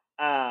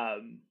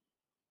 um,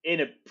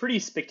 in a pretty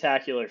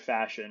spectacular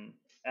fashion.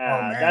 Oh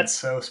man, That's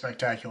so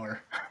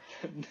spectacular.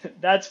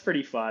 that's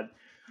pretty fun.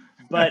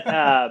 But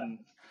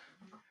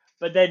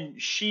but then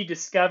she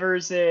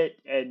discovers it,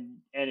 and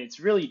it's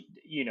really,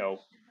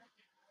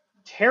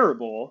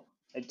 terrible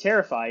and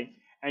terrifying.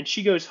 And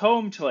she goes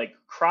home to like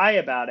cry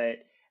about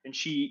it, and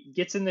she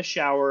gets in the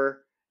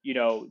shower,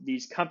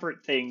 these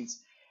comfort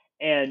things,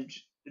 and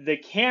the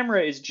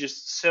camera is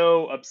just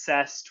so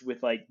obsessed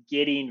with like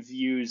getting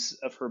views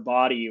of her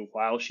body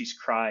while she's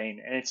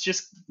crying, and it's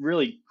just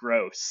really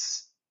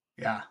gross.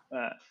 Yeah.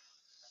 Uh,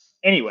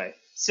 anyway,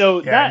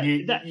 so Yeah,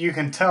 and that you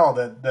can tell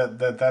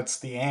that's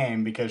the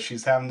aim because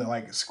she's having to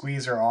like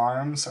squeeze her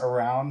arms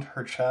around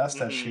her chest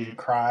as she mhm.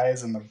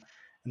 cries in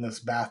this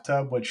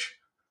bathtub, which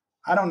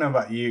I don't know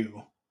about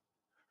you,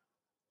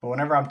 but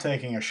whenever I'm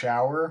taking a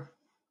shower,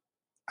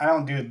 I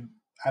don't do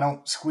I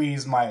don't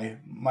squeeze my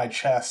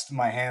chest,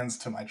 my hands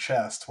to my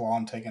chest while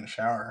I'm taking a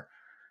shower.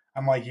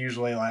 I'm like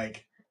usually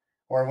like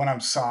or when I'm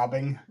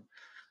sobbing,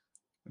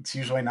 it's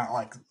usually not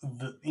like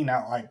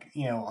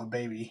a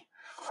baby.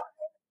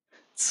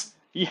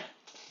 Yeah,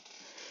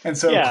 And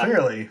so yeah,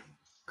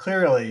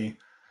 clearly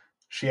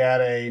she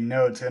had a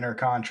note in her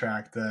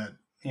contract that,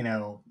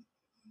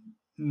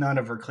 none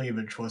of her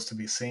cleavage was to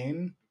be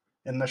seen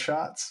in the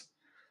shots.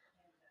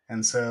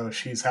 And so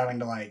she's having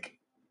to like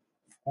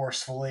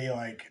forcefully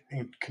like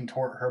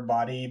contort her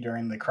body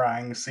during the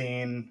crying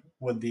scene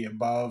with the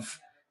above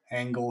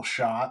angle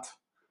shot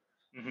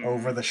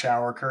over mhm. the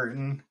shower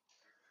curtain.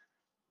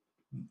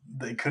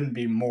 They couldn't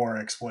be more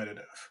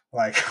exploitative.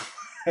 Like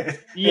it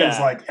is Yeah,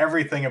 like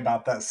everything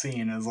about that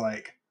scene is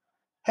like,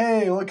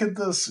 hey, look at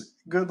this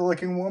good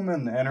looking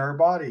woman and her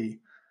body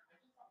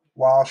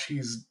while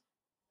she's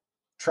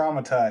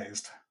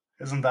traumatized.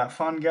 Isn't that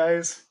fun,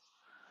 guys?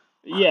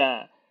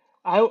 yeah.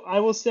 I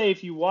will say,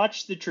 if you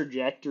watch the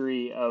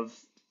trajectory of,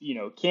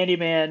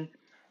 Candyman,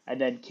 and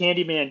then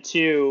Candyman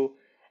 2,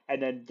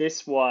 and then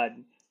this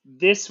one,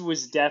 this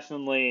was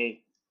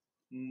definitely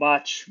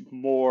much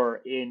more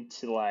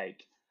into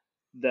like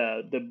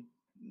the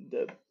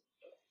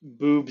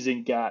boobs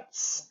and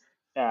guts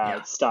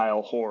Yeah.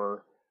 style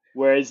horror,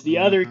 whereas the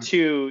other Mm-hmm.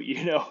 two,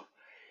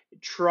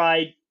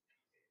 tried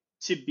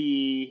to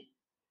be.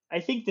 I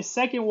think the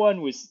second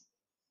one was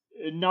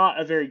not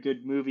a very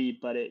good movie,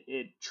 but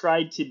it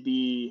tried to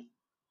be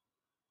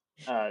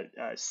a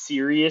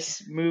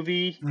serious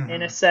movie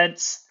in a Mm-hmm.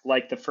 sense,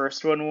 like the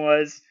first one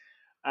was.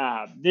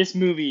 This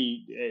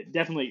movie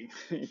definitely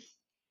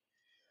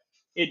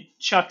it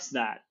chucks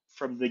that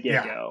from the get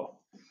Yeah. go.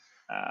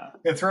 Uh,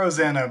 It throws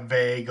in a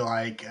vague,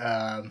 like,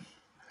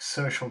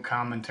 social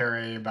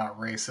commentary about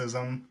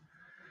racism,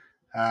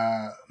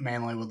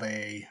 mainly with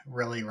a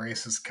really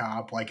racist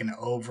cop, like an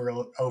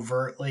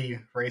overtly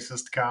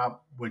racist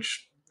cop,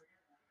 which,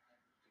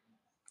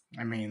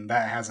 I mean,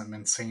 that hasn't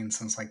been seen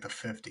since like the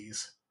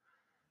 50s.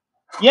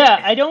 yeah,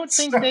 So,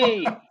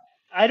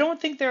 I don't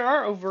think there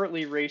are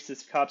overtly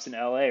racist cops in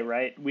LA,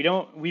 right?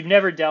 We've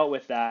never dealt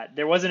with that.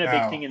 There wasn't a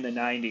big no, thing in the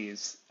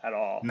 '90s at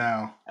all.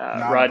 no,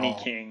 not at Rodney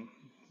all. King,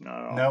 not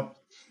at all. Nope.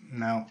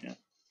 No, Yeah.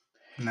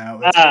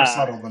 no, it's more Uh,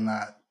 subtle than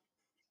that.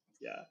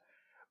 yeah.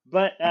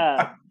 But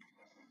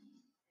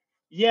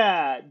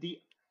yeah,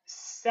 the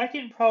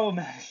second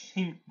problematic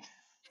thing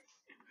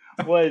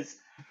was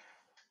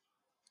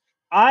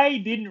I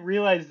didn't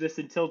realize this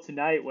until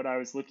tonight when I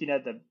was looking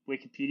at the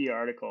Wikipedia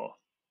article.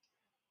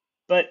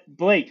 But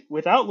Blake,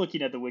 without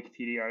looking at the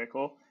Wikipedia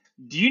article,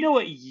 do you know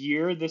what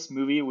year this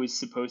movie was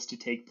supposed to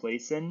take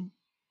place in?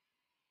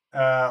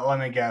 Let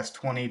me guess,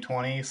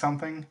 2020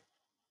 something?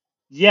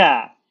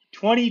 Yeah,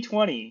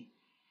 2020.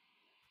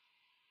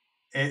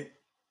 It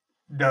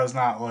does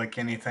not look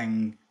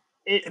anything.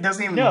 It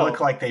doesn't even look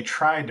No. like they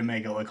tried to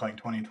make it look like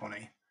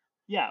 2020.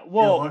 Yeah, It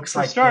well, looks for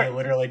like they start,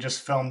 literally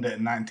just filmed it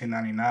in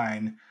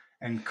 1999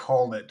 and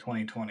called it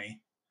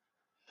 2020.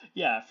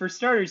 yeah, for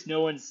starters,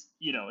 no one's,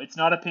 it's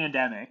not a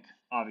pandemic,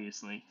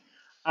 obviously.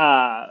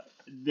 Uh,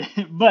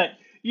 but,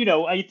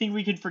 I think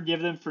we can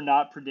forgive them for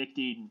not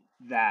predicting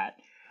that.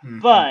 Mm-hmm.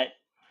 But,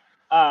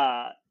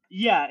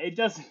 yeah, it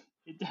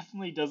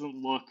definitely doesn't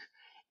look,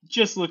 it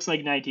just looks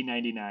like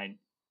 1999.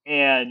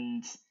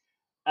 And,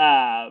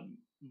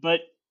 but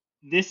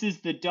this is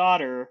the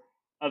daughter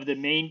of the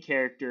main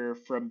character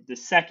from the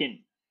second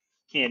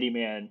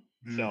Candyman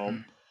Mm-hmm.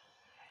 film,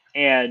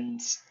 and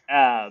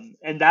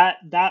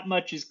that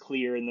much is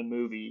clear in the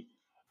movie.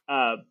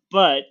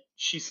 But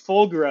she's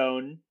full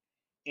grown,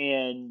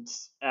 and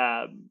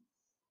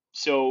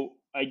so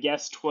I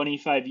guess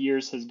 25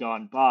 years has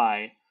gone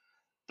by.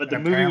 But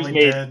And the movie was apparently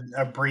made. did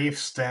a brief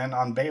stint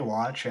on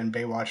Baywatch and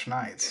Baywatch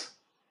Nights.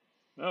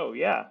 Oh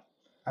yeah,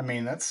 I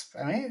mean,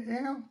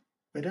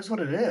 it is what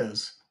it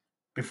is.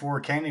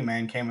 Before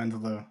Candyman came into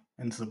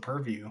the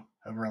purview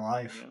of her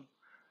life.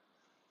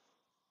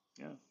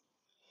 yeah,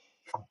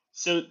 yeah.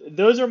 So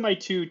those are my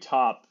two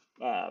top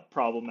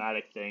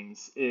problematic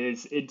things.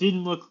 Is it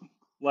didn't look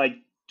like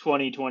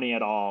 2020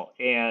 at all,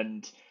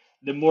 and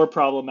the more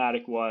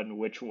problematic one,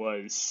 which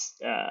was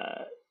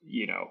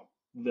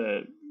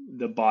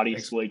the body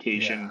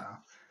exploitation. Yeah.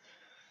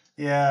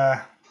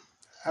 Yeah.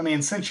 I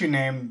mean, since you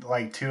named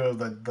like two of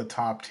the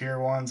top tier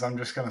ones, I'm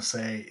just gonna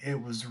say it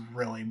was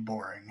really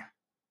boring.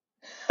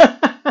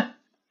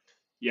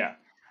 Yeah.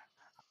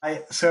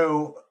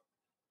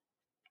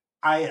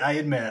 I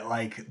admit,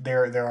 like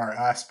there are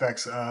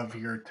aspects of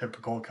your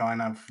typical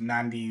kind of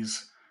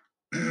 '90s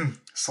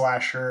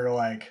slasher,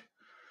 like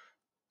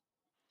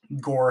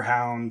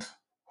gorehound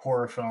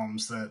horror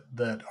films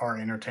that are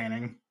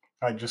entertaining.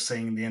 Like just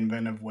seeing the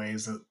inventive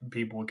ways that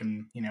people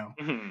can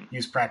Mhm.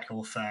 use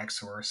practical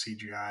effects or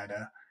CGI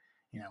to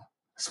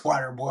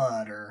splatter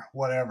blood or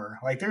whatever.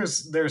 Like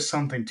there's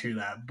something to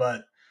that,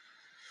 but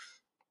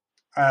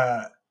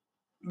uh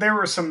there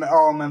were some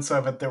elements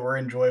of it that were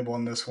enjoyable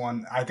in this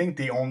one. I think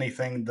the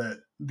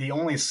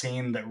only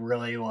scene that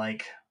really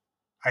like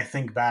I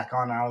think back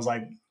on, I was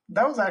like,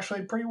 that was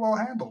actually pretty well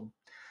handled.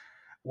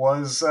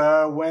 Was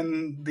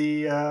when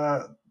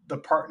the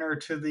partner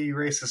to the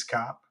racist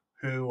cop,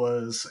 who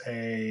was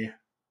a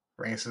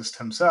racist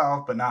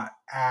himself, but not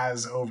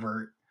as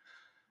overt,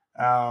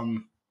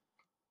 um,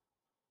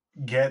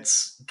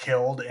 gets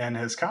killed in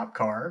his cop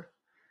car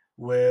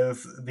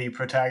with the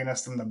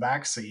protagonist in the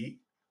back seat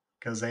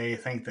because they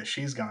think that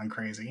she's gone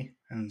crazy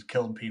and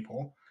killed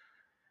people.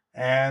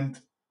 And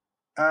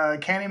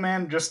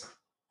Candyman just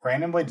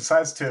randomly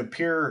decides to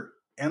appear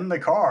in the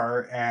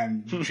car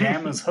and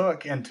jam his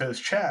hook into his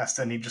chest,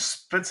 and he just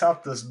spits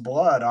out this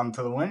blood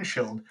onto the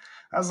windshield.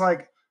 I was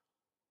like,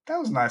 that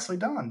was nicely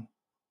done.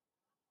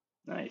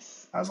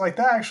 Nice. I was like,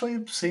 that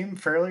actually seemed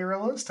fairly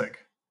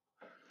realistic.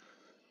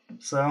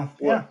 So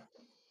What, yeah,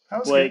 that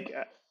was good. Blake?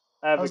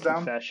 I have I a was down.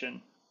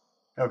 confession.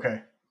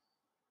 Okay.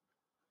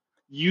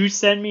 You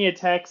sent me a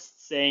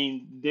text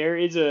saying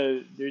there's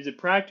a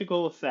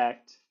practical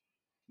effect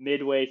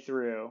midway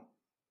through,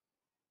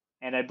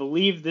 and I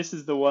believe this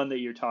is the one that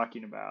you're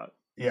talking about.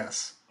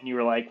 Yes. And you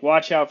were like,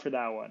 "Watch out for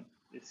that one.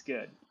 It's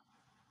good."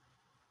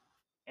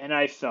 And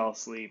I fell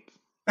asleep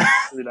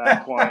through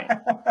that point.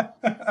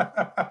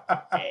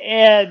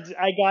 And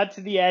I got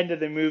to the end of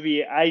the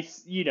movie. I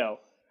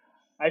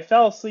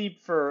fell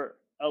asleep for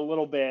a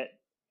little bit,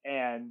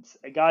 and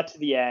I got to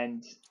the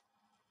end,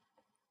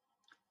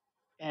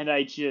 and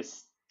I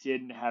just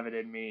didn't have it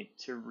in me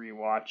to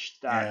rewatch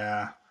that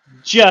Yeah.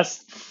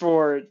 just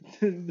for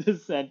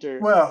the center.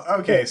 Well,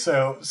 okay,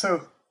 so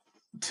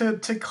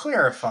to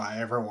clarify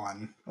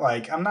everyone,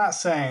 like I'm not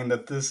saying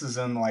that this is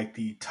in like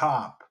the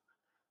top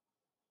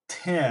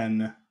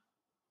 10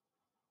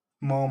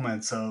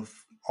 moments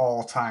of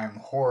all-time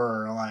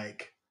horror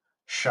like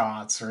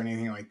shots or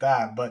anything like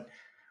that, but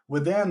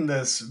within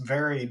this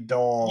very Yeah,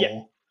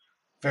 dull,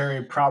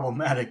 very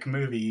problematic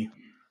movie,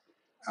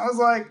 I was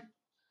like,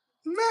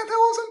 man,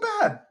 that wasn't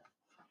bad.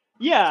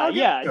 yeah, I'll give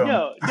it yeah. to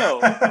him.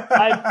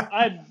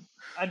 No.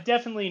 I'm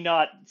definitely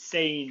not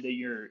saying that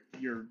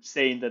you're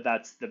saying that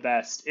that's the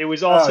best. It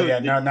was Oh also yeah,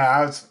 no,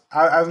 I was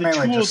the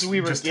mainly tools we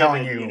were just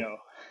telling given. you.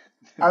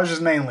 I was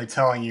just mainly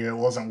telling you it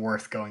wasn't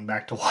worth going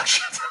back to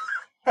watch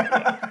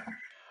Yeah, it.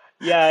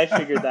 yeah. I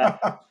figured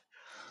that.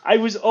 I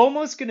was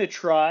almost gonna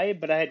try,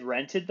 but I had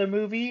rented the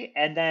movie,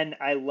 and then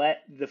I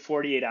let the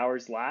 48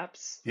 hours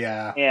lapse.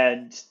 Yeah.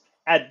 And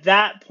at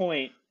that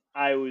point,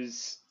 I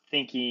was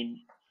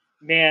thinking,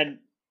 man,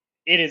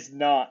 it's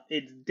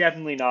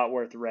definitely not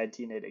worth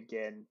renting it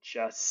again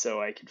just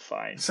so I could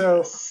find So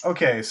this.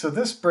 okay, so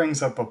this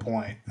brings up a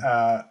point,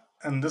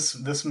 and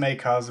this may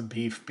cause a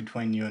beef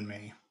between you and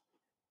me.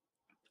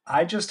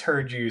 I just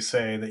heard you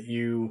say that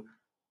you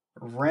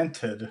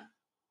rented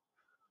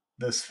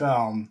this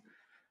film.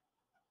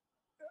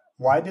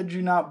 Why did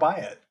you not buy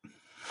it?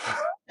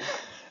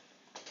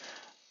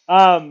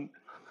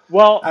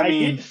 Well, I I did.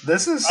 mean,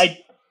 this is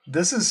I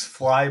this is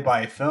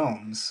Flyby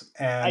Films,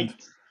 I and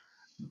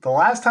the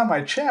last time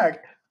I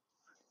checked,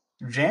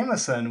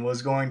 Jameson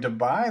was going to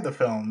buy the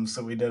films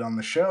that we did on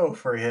the show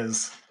for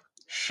his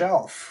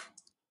shelf.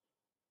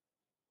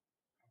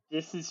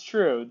 This is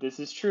true. This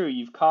is true.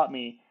 You've caught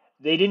me.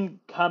 They didn't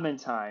come in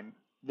time.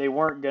 They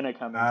weren't gonna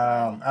come in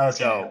time. Okay.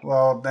 So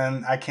Well,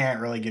 then I can't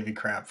really give you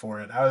crap for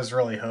it. I was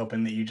really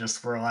hoping that you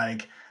just were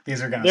like,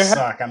 these are gonna there have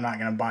suck. I'm not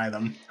gonna buy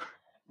them.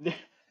 there,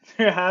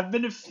 there have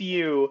been a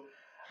few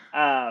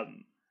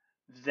um,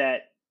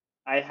 that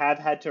I have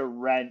had to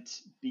rent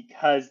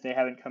because they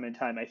haven't come in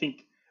time. I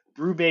think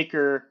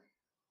Brubaker,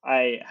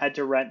 I had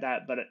to rent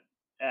that,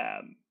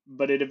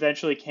 but it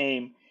eventually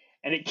came,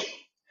 and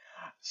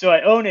so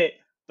I own it,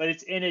 but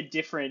it's in a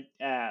different.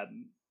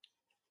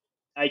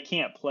 I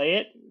can't play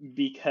it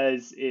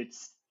because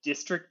it's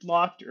district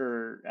locked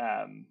or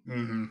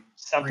Mm-hmm.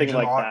 something Region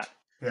like that. locked.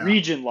 Yeah.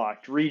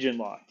 Region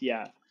locked.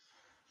 Yeah.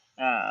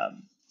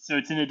 So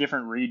it's in a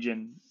different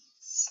region.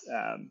 Um,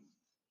 yeah.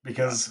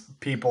 Because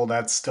people,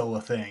 that's still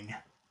a thing.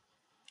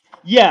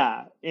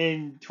 Yeah,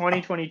 in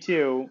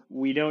 2022,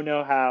 we don't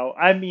know how.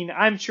 I mean,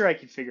 I'm sure I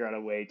could figure out a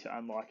way to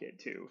unlock it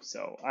too,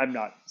 so I'm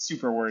not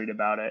super worried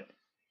about it.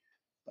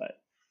 But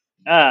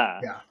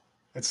Yeah.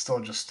 It's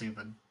still just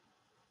stupid.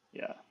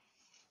 yeah.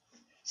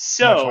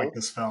 Much like So,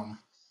 this film.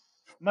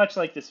 much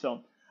like this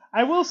film,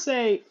 I will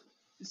say,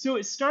 so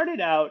it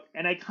started out,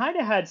 and I kind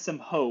of had some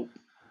hope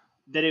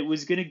that it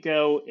was going to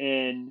go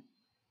in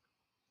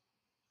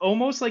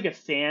almost like a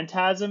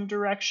Phantasm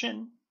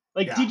direction.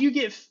 Like, Yeah. did you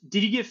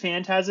get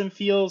Phantasm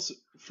feels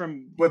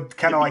from With the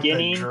kind of like the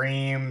beginning?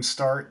 dream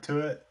start to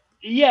it.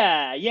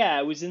 Yeah,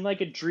 it was in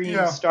like a dream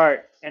Yeah.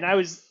 start, and I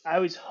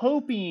was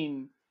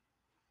hoping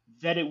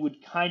that it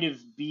would kind of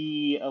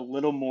be a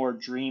little more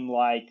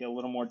dreamlike, a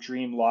little more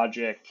dream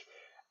logic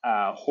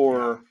Yeah.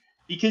 horror,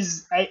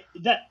 because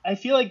I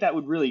feel like that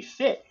would really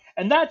fit,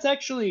 and that's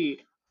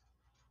actually,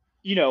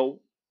 you know,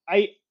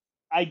 I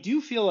I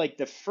do feel like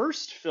the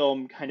first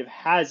film kind of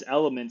has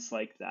elements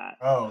like that.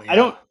 Oh, I yeah.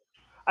 don't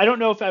I don't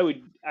know if I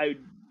would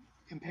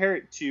compare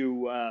it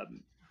to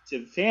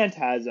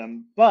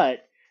Phantasm,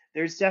 but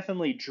there's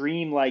definitely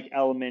dreamlike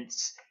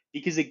elements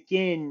because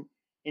again,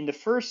 in the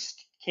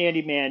first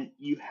Candyman,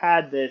 you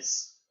had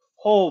this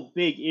whole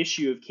big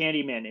issue of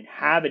Candyman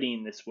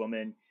inhabiting this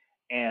woman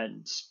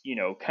and,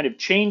 kind of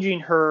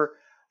changing her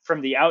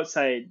from the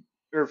outside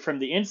or from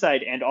the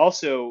inside and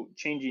also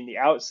changing the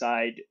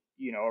outside,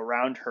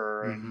 around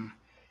her, and Mm-hmm.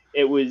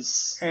 it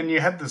was And you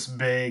had this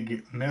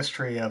big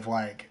mystery of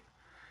like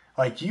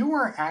you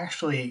weren't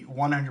actually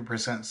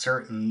 100%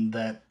 certain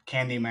that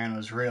Candyman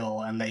was real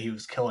and that he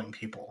was killing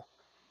people.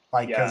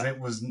 Like, because yeah, it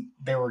was,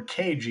 they were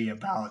cagey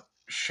about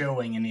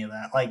showing any of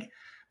that. Like,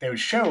 they would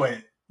show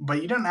it,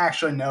 but you didn't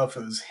actually know if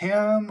it was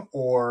him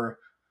or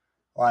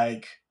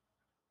like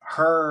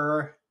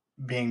her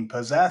being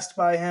possessed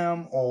by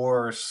him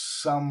or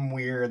some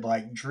weird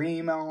like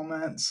dream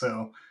element.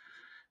 So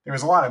there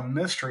was a lot of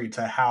mystery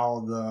to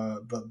how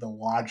the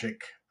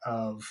logic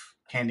of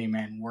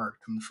Candyman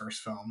worked in the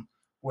first film,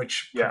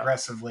 which yeah,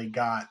 progressively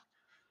got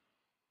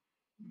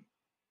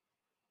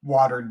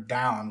watered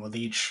down with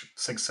each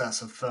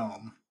successive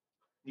film.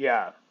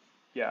 yeah,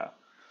 yeah.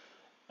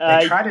 They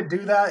I try to do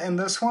that in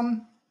this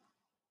one,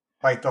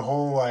 like the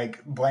whole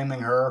like blaming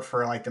her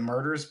for like the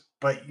murders,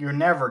 but you're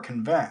never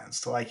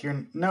convinced. Like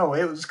you're no,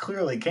 it was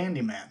clearly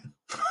Candyman.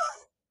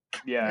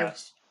 It Yeah,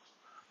 was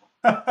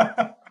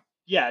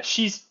yeah.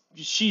 She's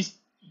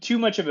too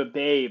much of a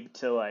babe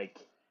to like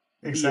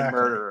be a exactly.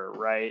 murderer,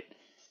 right?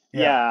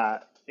 Yeah. Yeah,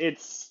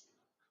 it's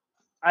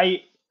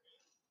I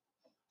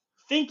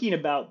thinking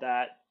about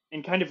that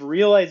and kind of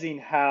realizing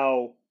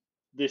how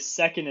this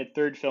second and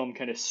third film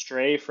kind of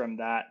stray from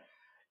that.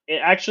 It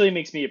actually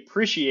makes me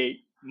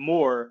appreciate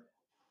more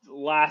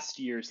last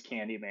year's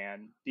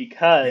Candyman Yeah.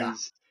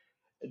 because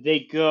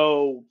they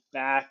go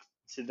back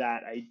to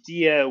that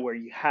idea where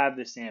you have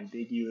this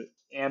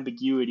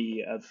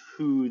ambiguity of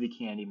who the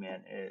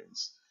Candyman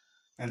is.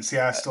 And see,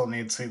 I still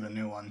need to see the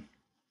new one.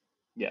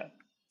 Yeah.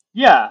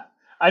 Yeah.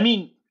 I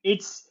mean,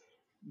 it's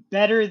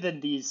better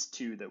than these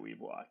two that we've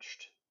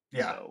watched.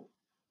 Yeah. So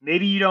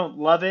maybe you don't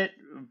love it,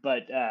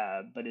 but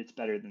it's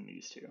better than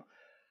these two.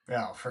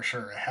 Yeah, for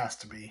sure. It has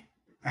to be.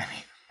 I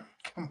mean,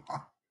 come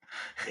on.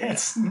 Yeah.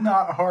 It's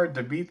not hard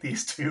to beat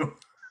these two.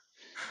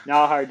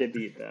 Not hard to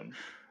beat them.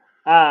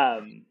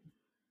 Um,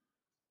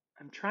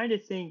 I'm trying to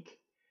think.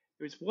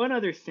 There's one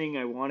other thing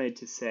I wanted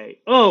to say.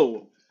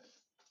 Oh,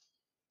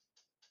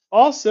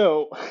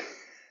 also,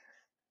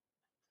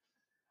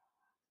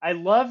 I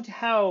loved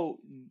how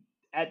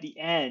at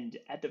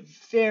the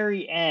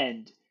very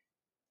end,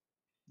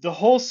 the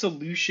whole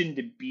solution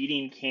to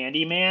beating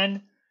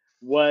Candyman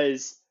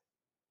was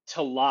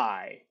to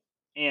lie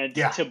and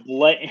Yeah. to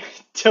blame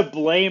to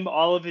blame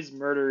all of his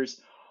murders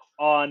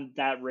on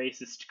that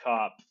racist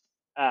cop.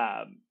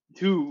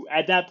 who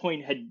at that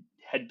point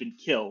had been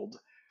killed,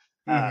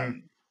 Mm-hmm.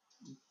 um,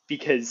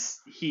 because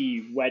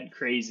he went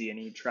crazy and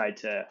he tried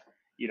to,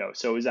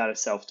 so it was out of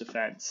self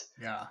defense.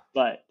 Yeah.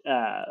 But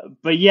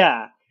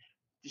yeah,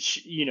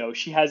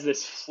 she has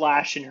this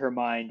flash in her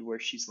mind where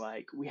she's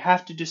like, we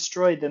have to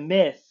destroy the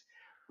myth,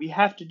 we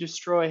have to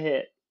destroy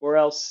it, or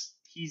else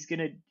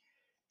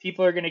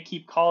people are gonna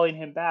keep calling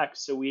him back.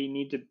 So we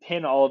need to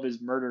pin all of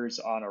his murders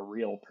on a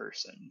real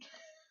person.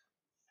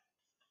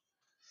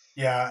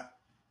 Yeah.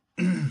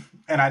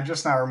 And I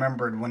just now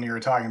remembered when you were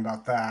talking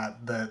about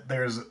that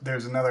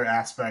there's another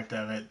aspect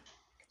of it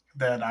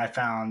that I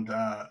found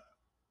uh,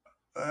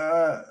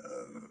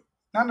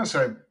 not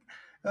necessarily.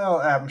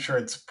 Well, I'm sure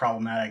it's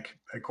problematic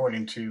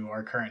according to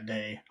our current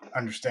day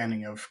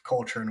understanding of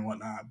culture and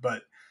whatnot,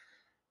 but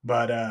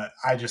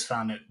I just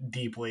found it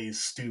deeply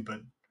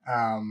stupid.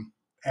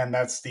 And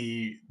that's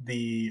the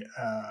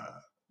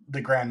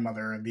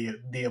grandmother,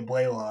 the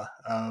abuela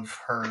of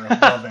her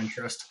love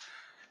interest,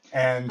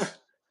 and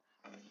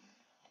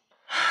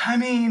I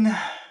mean,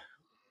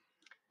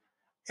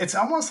 it's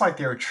almost like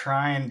they were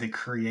trying to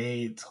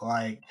create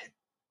like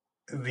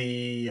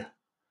the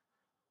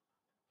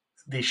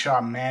the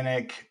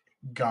shamanic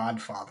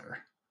godfather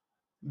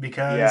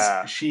because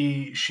Yeah.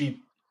 she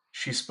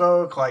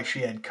spoke like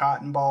she had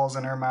cotton balls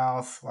in her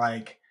mouth,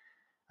 like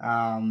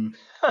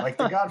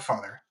the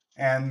Godfather,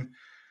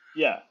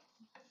 Yeah.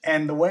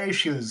 and the way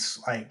she was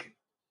like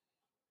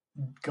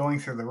going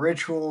through the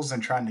rituals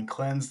and trying to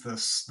cleanse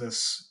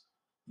this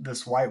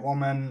white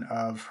woman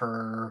of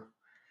her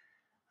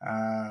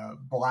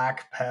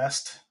black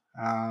pest.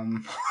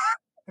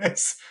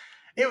 It's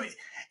it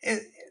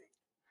it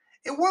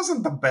it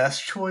wasn't the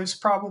best choice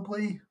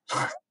probably.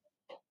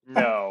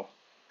 No.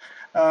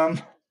 um,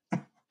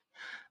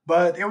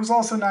 but it was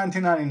also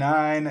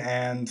 1999,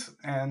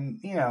 and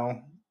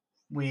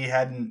we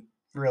hadn't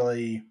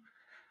really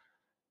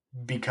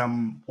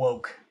become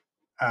woke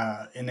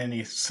in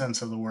any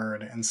sense of the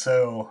word, and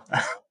so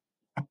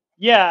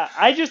Yeah,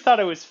 I just thought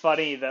it was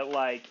funny that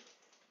like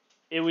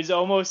it was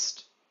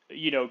almost,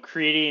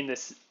 creating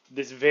this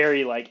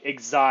very like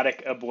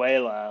exotic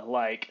abuela,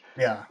 like,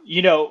 yeah,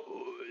 you know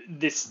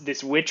this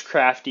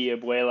witchcrafty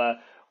abuela,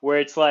 where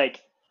it's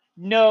like,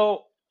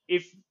 no,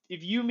 if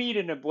you meet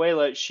an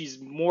abuela, she's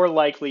more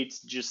likely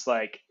to just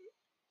like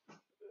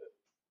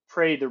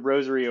pray the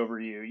rosary over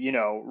you,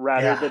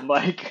 rather yeah, than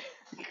like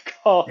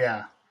call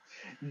yeah.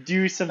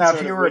 do some sort of Now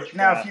if you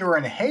witchcraft. were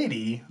in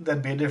Haiti,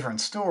 that'd be a different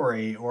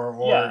story, or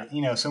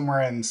Yeah.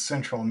 somewhere in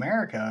Central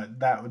America,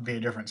 that would be a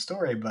different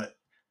story. But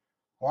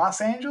Los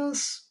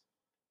Angeles,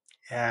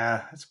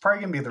 yeah, it's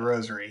probably gonna be the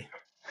rosary.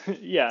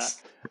 Yeah,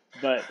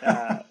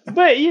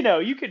 but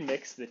you can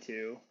mix the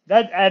two.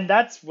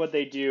 That's what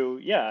they do.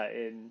 Yeah,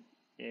 in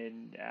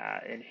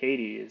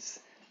Haiti is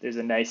there's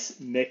a nice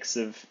mix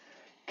of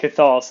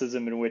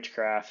Catholicism and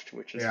witchcraft,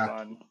 which is Yeah.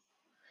 fun.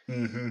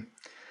 Hmm.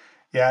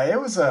 Yeah, it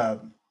was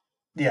a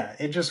yeah,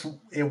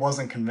 it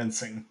wasn't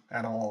convincing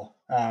at all.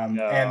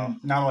 No.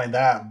 And not only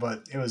that,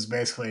 but it was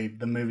basically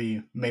the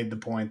movie made the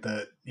point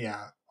that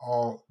yeah,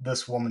 all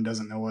this woman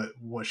doesn't know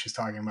what she's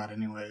talking about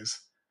anyways,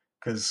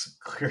 because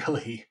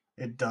clearly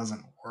it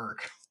doesn't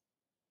work.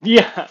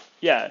 Yeah,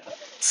 yeah.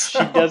 She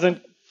So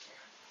doesn't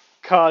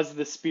cause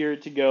the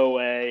spirit to go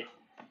away.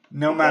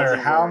 no It matter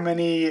doesn't how work.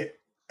 many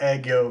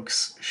egg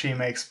yolks she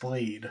makes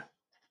bleed,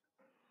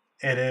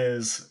 it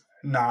is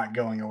not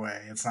going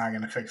away. It's not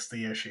going to fix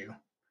the issue.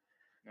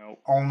 Nope.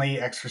 Only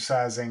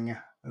exercising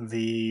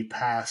the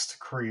past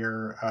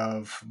career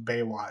of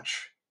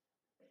Baywatch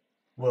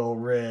will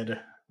rid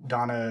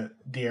Donna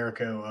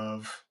D'Errico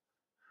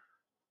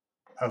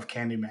of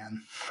Candyman.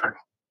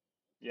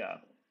 Yeah.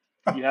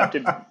 You have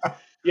to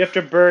you have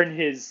to burn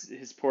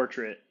his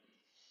portrait.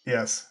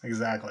 Yes,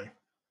 exactly.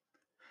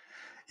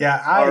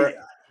 Yeah, All I right.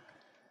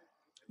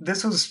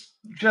 this was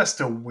just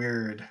a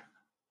weird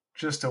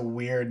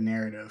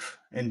narrative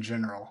in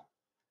general.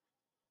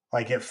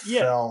 Like Yeah. it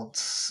felt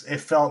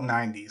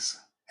 90s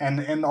and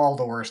in all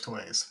the worst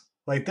ways.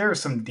 Like there are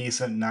some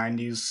decent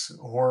 90s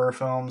horror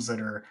films that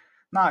are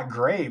not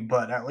great,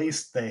 but at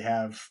least they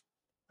have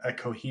a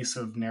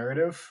cohesive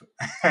narrative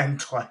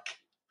and like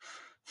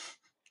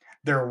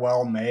they're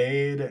well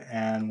made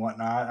and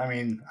whatnot. I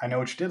mean, I Know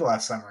What You Did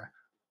Last Summer.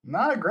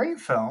 Not a great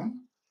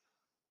film,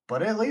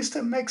 but at least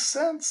it makes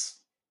sense.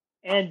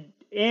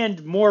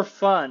 And more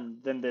fun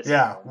than this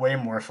Yeah, film. way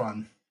more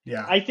fun.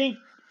 Yeah, I think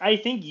I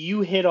think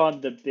you hit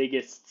on the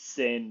biggest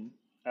sin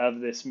of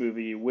this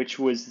movie, which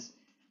was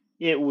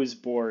it was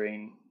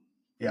boring.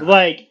 yeah.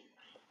 Like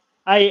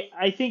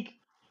I think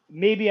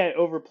maybe I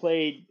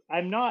overplayed.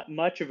 I'm not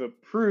much of a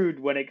prude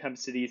when it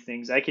comes to these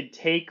things. I could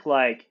take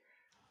like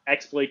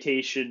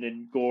exploitation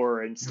and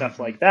gore and stuff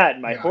Hmm. like that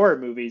in my Yeah, horror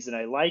movies and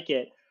I like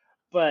it.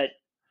 But,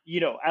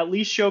 at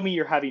least show me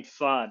you're having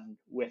fun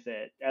with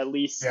it. At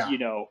least,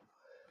 yeah,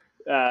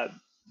 uh,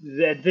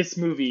 that this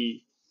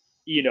movie,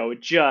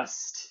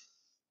 just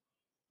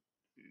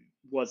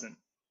wasn't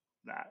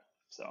that.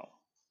 So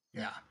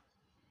yeah.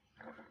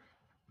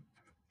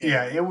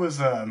 Yeah, anyway, it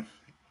was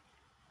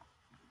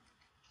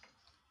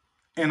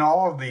in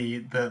all of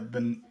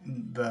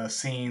the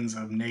scenes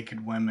of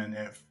naked women,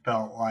 it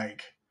felt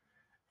like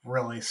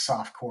really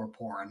softcore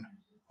porn.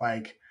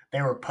 Like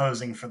they were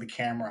posing for the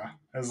camera.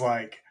 It was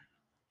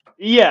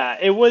Yeah,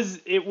 it was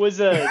an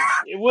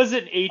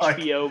like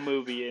HBO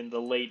movie in the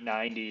late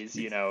 90s,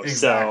 so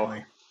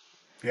exactly.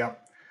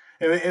 Yep.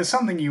 It's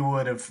something you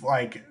would have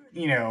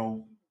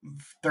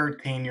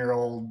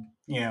 13-year-old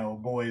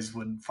boys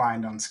would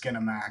find on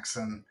Skinamax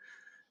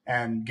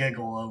and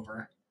giggle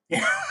over.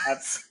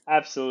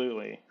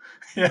 absolutely.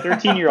 Yeah.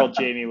 13-year-old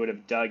Jamie would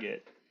have dug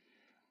it.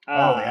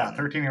 Oh yeah, Um,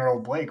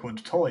 13-year-old Blake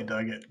would totally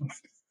dug it.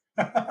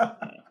 yeah.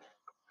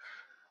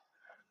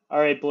 All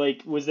right,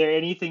 Blake, was there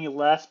anything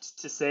left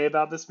to say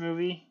about this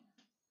movie?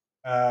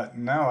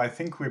 No, I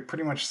think we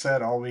pretty much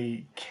said all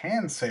we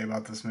can say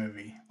about this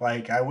movie.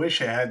 Like, I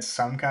wish it had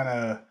some kind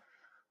of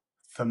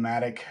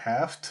thematic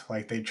heft.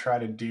 Like, they try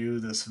to do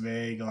this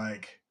vague,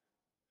 like,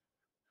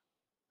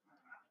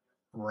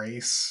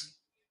 race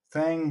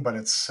thing, but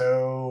it's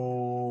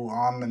so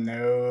on the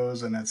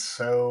nose and it's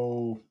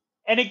so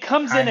And it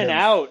comes in kind and of,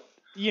 out,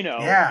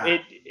 yeah, yeah.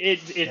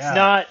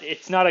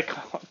 it's not a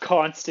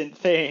constant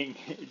thing.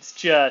 It's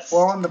just,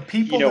 Well, and the you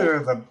people that know,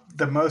 are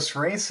the most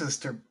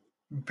racist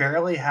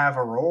barely have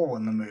a role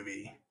in the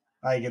movie.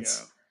 Like, yeah.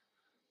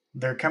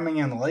 they're coming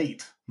in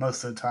late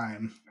most of the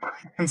time.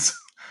 And, so,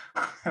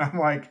 and I'm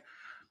like,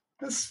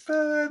 this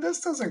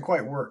doesn't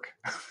quite work.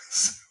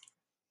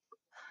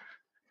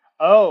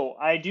 Oh,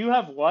 I do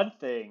have one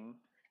thing,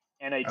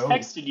 and I Oh,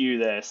 texted you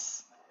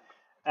this.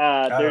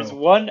 There's oh,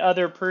 one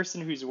other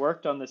person who's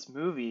worked on this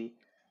movie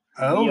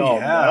who we oh all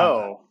yeah.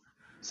 know.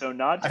 So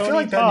not I feel Tony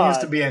like that needs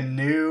to Todd. be a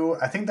new.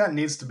 I think that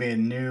needs to be a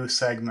new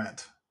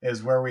segment.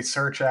 Is where we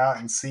search out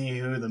and see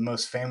who the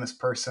most famous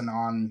person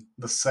on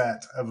the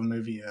set of a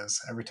movie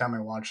is every time we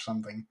watch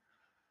something.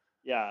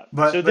 Yeah.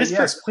 So But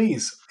yes,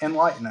 please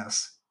enlighten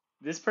us.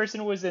 this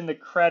person was in the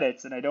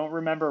credits, and I don't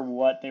remember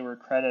what they were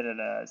credited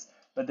as,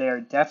 but they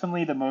are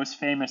definitely the most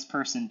famous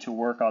person to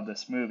work on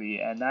this movie,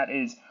 and that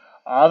is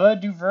Ava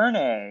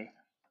DuVernay.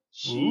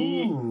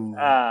 She, Ooh,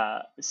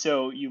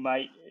 so you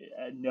might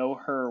know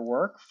her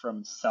work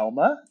from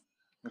Selma,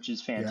 which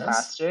is yes.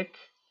 fantastic.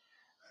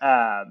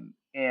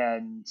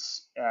 And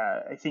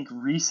I think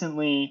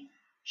recently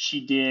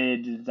she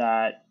did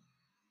that.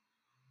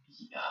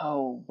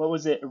 Oh, what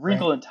was it? A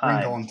Wrinkle in Wrinkle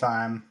Time. in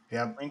Time.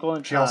 Yep. Wrinkle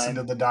in She also Time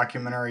did the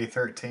documentary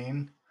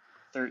 13,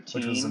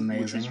 which was 13,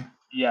 which was, amazing.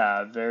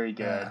 yeah, very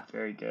Yeah. good,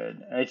 very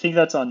good. And I think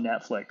that's on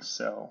Netflix,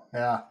 so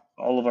Yeah.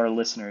 all of our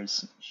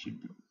listeners should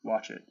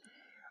watch it.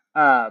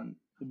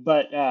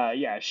 But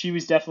yeah, she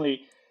was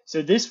definitely.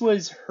 So this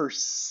was her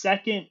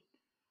second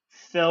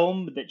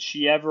film that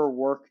she ever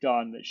worked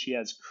on that she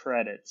has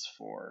credits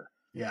for.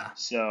 Yeah.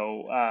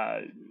 So,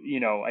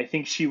 I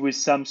think she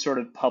was some sort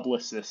of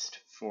publicist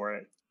for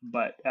it.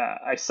 But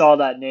I saw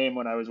that name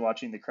when I was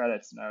watching the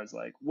credits, and I was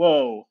like,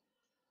 "Whoa,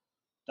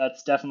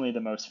 that's definitely the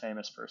most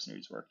famous person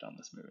who's worked on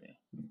this movie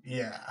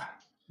Yeah.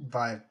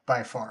 By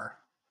far.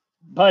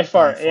 by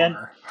far, By and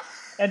far.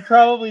 and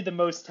probably the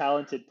most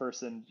talented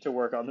person to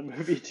work on the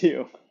movie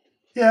too."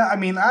 Yeah, I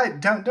mean, I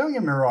don't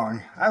get me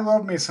wrong. I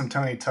love me some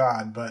Tony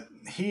Todd, but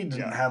he didn't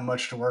Yeah, have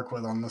much to work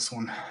with on this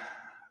one.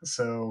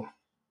 So,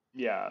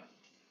 yeah.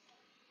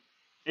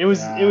 It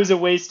was yeah, a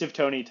waste of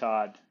Tony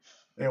Todd.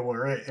 it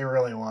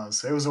really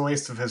was. It was a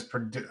waste of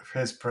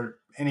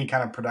any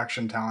kind of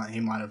production talent he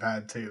might have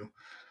had too,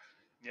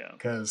 Yeah.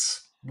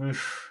 because it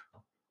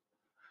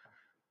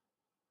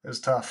was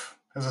tough.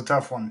 It was a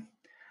tough one.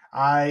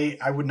 I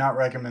would not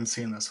recommend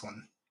seeing this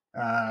one.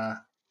 Uh,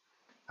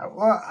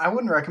 well, I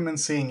wouldn't recommend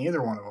seeing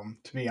either one of them,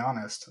 to be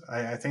honest.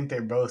 I think they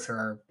both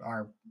are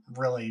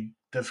really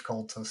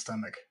difficult to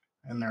stomach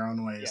in their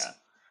own ways.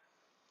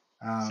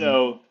 Yeah. Um,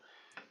 So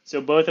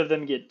so both of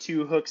them get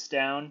two hooks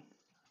down,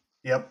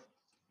 yep,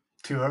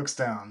 two hooks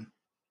down.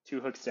 two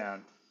hooks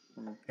down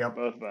from Yep,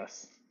 both of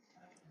us.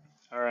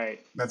 All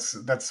right.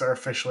 that's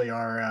officially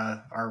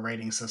our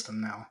rating system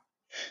now.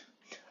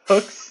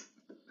 Hooks,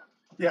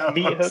 Yeah,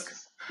 meat hooks,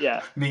 hooks.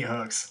 Yeah. meat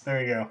hooks.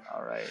 There you go.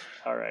 All right.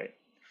 All right.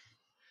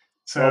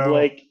 Well, So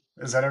Blake,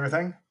 is that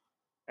everything?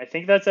 I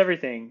think that's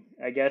everything.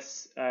 I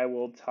guess I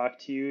will talk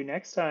to you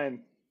next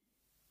time.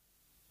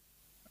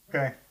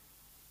 Okay,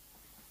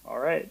 All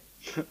right.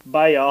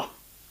 Bye, y'all.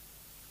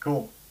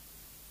 cool.